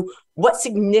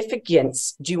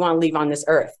significance do you want to leave on this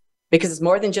earth? Because it's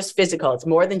more than just physical. It's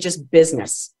more than just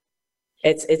business.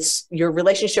 It's your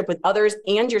relationship with others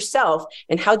and yourself.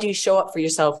 And how do you show up for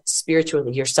yourself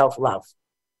spiritually, your self-love?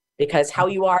 Because how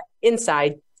you are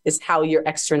inside is how your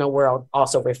external world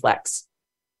also reflects.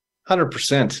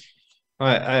 100%.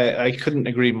 I couldn't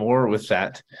agree more with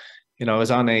that. You know, I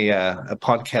was on a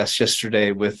podcast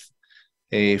yesterday with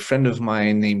a friend of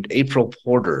mine named April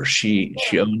Porter. She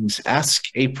owns Ask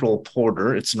April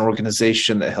Porter. It's an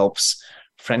organization that helps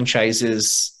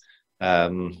franchises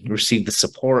receive the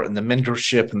support and the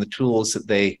mentorship and the tools that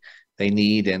they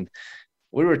need. And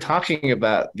we were talking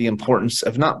about the importance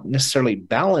of not necessarily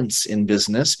balance in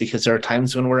business, because there are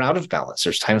times when we're out of balance.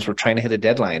 There's times we're trying to hit a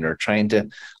deadline or trying to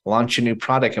launch a new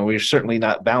product, and we're certainly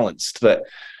not balanced. But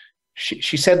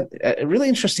she said a really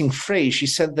interesting phrase. She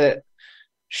said that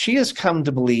she has come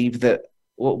to believe that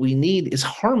what we need is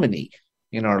harmony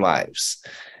in our lives.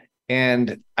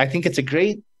 And I think it's a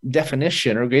great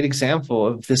definition or a great example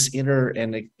of this inner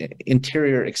and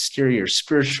interior, exterior,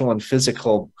 spiritual and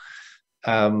physical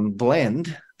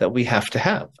blend that we have to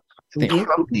have. I think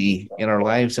harmony in our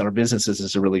lives and our businesses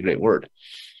is a really great word.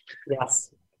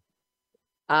 Yes.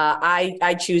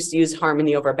 I choose to use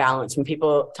harmony over balance. When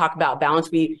people talk about balance,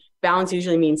 balance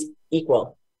usually means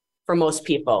equal for most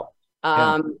people.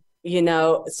 You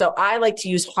know, so I like to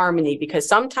use harmony, because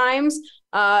sometimes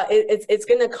it's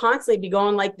going to constantly be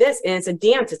going like this, and it's a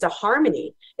dance. It's a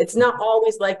harmony. It's not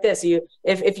always like this.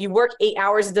 If you work 8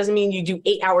 hours, it doesn't mean you do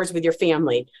 8 hours with your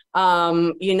family.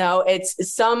 You know,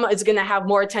 it's going to have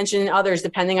more attention than others,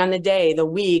 depending on the day, the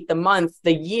week, the month,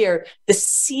 the year, the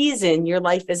season your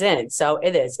life is in. So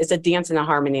it's a dance and a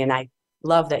harmony. And I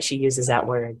love that she uses that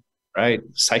word. Right.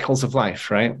 Cycles of life,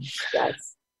 right? Yes.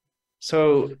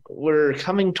 So we're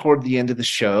coming toward the end of the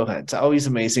show. It's always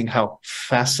amazing how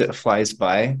fast it flies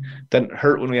by. Doesn't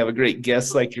hurt when we have a great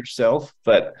guest like yourself.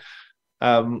 But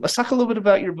let's talk a little bit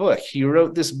about your book. You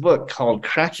wrote this book called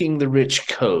Cracking the Rich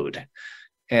Code.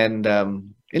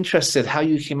 And interested how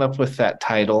you came up with that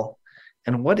title.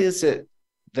 And what is it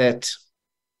that,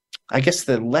 I guess,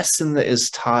 the lesson that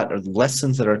is taught, or the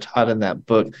lessons that are taught in that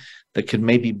book that could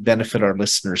maybe benefit our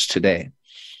listeners today?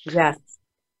 Yes.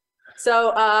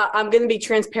 So I'm going to be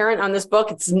transparent on this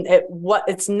book.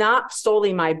 It's not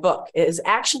solely my book. It is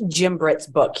actually Jim Britt's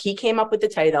book. He came up with the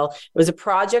title. It was a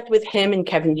project with him and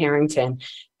Kevin Harrington,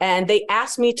 and they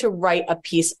asked me to write a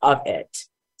piece of it.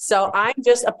 So I'm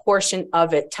just a portion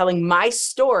of it, telling my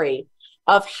story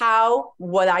of how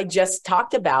what I just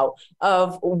talked about,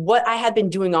 of what I had been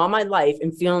doing all my life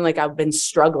and feeling like I've been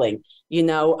struggling. You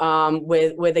know,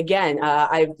 with again,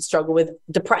 I've struggled with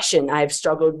depression. I've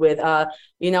struggled with, a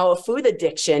food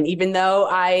addiction. Even though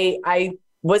I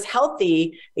was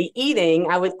healthy eating,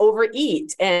 I would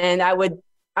overeat, and I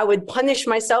would punish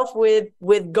myself with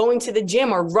going to the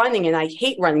gym or running. And I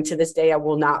hate running to this day. I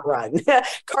will not run.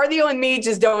 Cardio and me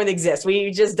just don't exist. We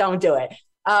just don't do it.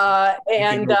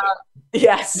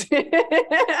 Yes,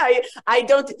 I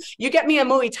don't. You get me a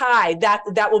Muay Thai,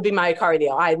 that will be my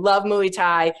cardio. I love Muay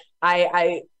Thai.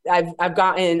 I've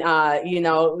gotten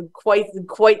quite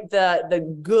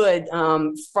the good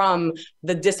from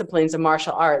the disciplines of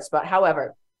martial arts. But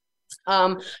however,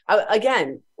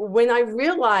 Again, when I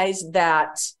realized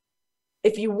that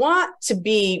if you want to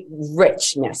be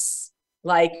richness,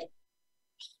 like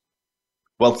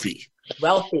wealthy,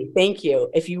 thank you.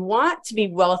 If you want to be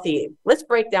wealthy, let's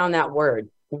break down that word.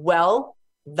 Well,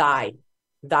 thy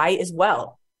is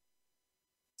well.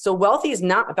 So wealthy is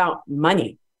not about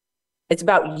money. It's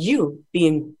about you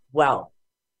being well.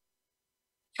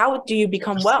 How do you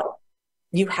become well?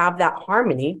 You have that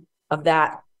harmony of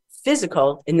that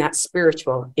physical and that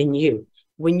spiritual in you.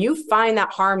 When you find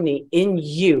that harmony in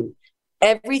you,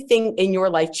 everything in your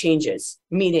life changes,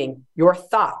 meaning your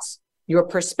thoughts, your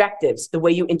perspectives, the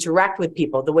way you interact with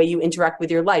people, the way you interact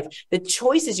with your life, the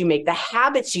choices you make, the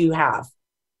habits you have,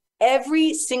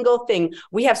 every single thing.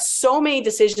 We have so many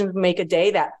decisions to make a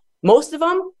day that most of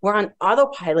them we're on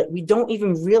autopilot. We don't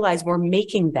even realize we're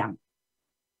making them.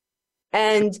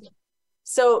 And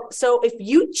so if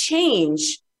you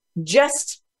change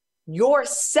just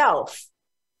yourself,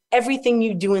 everything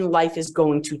you do in life is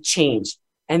going to change.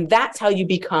 And that's how you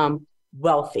become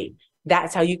wealthy.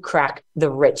 That's how you crack the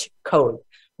rich code.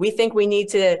 We think we need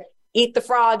to eat the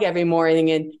frog every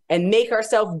morning and make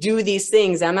ourselves do these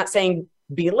things. I'm not saying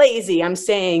be lazy. I'm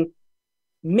saying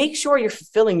make sure you're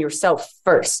fulfilling yourself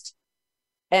first.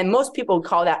 And most people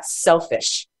call that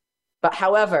selfish. But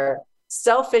however,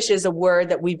 selfish is a word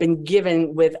that we've been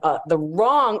given with the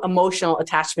wrong emotional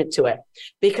attachment to it,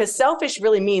 because selfish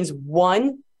really means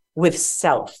one with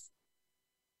self.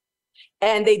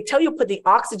 And they tell you put the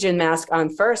oxygen mask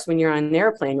on first when you're on an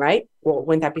airplane, right? Well,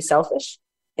 wouldn't that be selfish?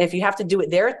 If you have to do it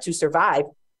there to survive,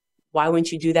 why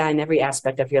wouldn't you do that in every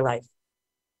aspect of your life?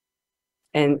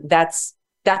 And that's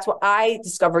what I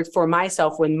discovered for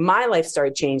myself when my life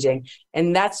started changing.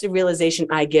 And that's the realization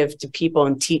I give to people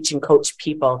and teach and coach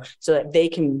people so that they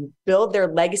can build their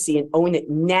legacy and own it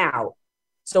now.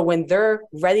 So when they're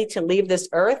ready to leave this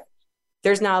earth,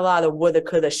 there's not a lot of woulda,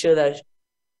 coulda, shoulda.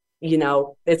 You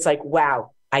know, it's like,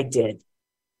 wow, I did,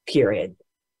 period.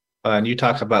 And you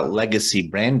talk about legacy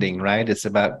branding, right? It's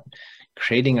about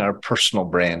creating our personal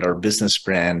brand, our business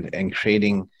brand, and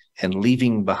creating and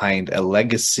leaving behind a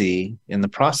legacy in the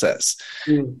process.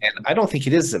 And I don't think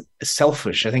it is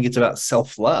selfish. I think it's about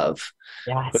self-love.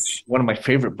 Yes. One of my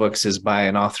favorite books is by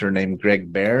an author named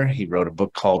Greg Bear. He wrote a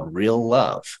book called Real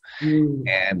Love.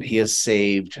 And he has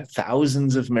saved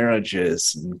thousands of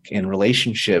marriages and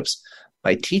relationships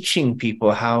by teaching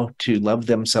people how to love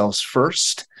themselves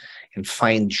first and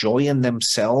find joy in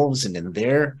themselves and in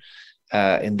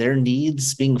their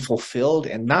needs being fulfilled,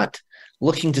 and not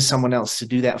looking to someone else to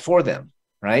do that for them,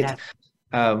 right?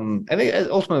 Yeah. I think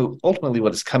ultimately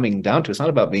what it's coming down to, it's not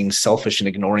about being selfish and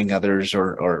ignoring others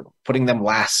or putting them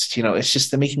last. You know, it's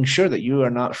just making sure that you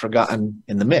are not forgotten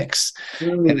in the mix,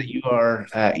 and that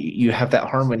you have that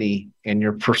harmony in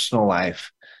your personal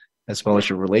life as well as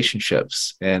your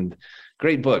relationships. And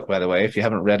great book, by the way. If you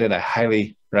haven't read it, I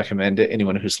highly recommend it.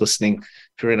 Anyone who's listening,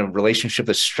 if you're in a relationship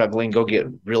that's struggling, go get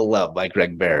Real Love by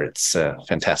Greg Bear. It's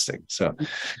fantastic. So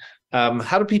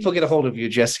how do people get a hold of you,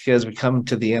 Jessica, as we come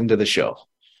to the end of the show?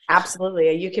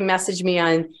 Absolutely. You can message me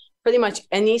on pretty much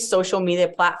any social media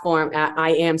platform at I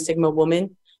Am Sigma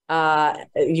Woman.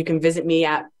 You can visit me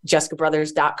at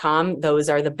jessicabrothers.com. Those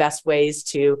are the best ways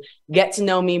to get to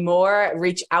know me more,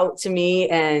 reach out to me,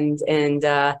 and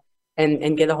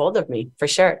get a hold of me for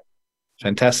sure.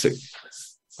 Fantastic.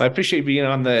 I appreciate being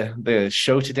on the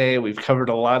show today. We've covered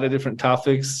a lot of different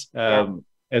topics.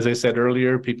 As I said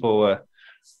earlier, people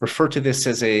refer to this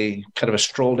as a kind of a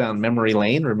stroll down memory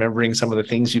lane, remembering some of the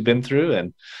things you've been through.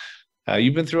 And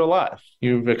you've been through a lot.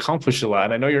 You've accomplished a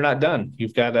lot. I know you're not done.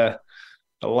 You've got a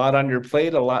lot on your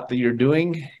plate, a lot that you're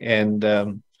doing, and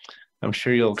I'm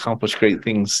sure you'll accomplish great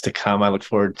things to come. I look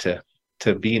forward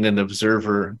to being an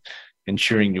observer and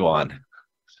cheering you on.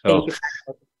 So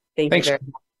Thank you very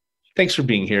much. Thanks for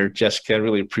being here, Jessica. I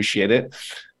really appreciate it.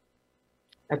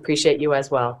 I appreciate you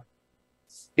as well.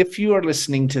 If you are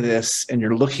listening to this and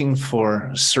you're looking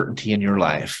for certainty in your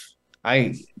life,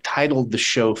 I titled the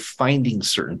show Finding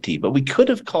Certainty, but we could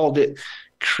have called it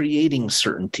Creating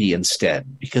Certainty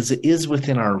instead, because it is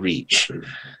within our reach.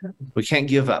 We can't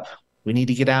give up. We need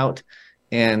to get out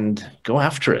and go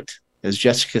after it. As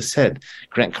Jessica said,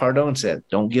 Grant Cardone said,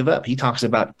 don't give up. He talks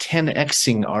about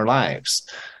 10Xing our lives.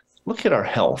 Look at our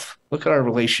health. Look at our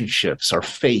relationships, our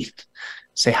faith.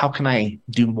 Say, how can I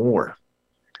do more?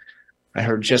 I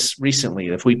heard just recently,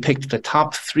 if we picked the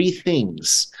top 3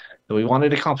 things that we wanted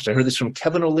to accomplish, I heard this from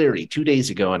Kevin O'Leary 2 days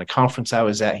ago in a conference I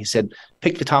was at. He said,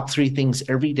 pick the top 3 things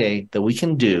every day that we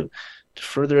can do to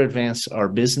further advance our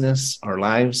business, our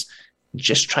lives.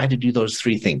 Just try to do those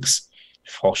 3 things.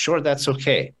 If you fall short, that's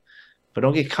okay. But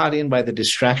don't get caught in by the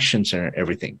distractions and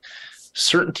everything.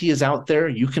 Certainty is out there.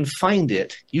 You can find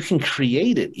it. You can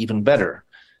create it even better,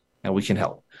 and we can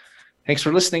help. Thanks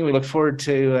for listening. We look forward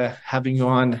to having you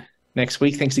on next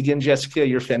week. Thanks again, Jessica.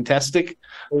 You're fantastic.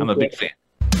 I'm a big fan.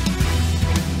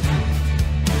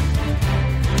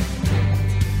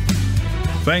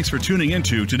 Thanks for tuning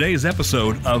into today's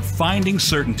episode of Finding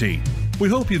Certainty. We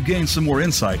hope you've gained some more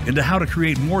insight into how to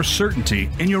create more certainty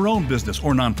in your own business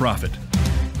or nonprofit.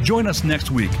 Join us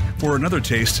next week for another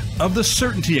taste of the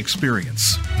Certainty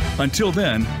Experience. Until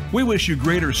then, we wish you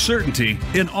greater certainty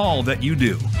in all that you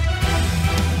do.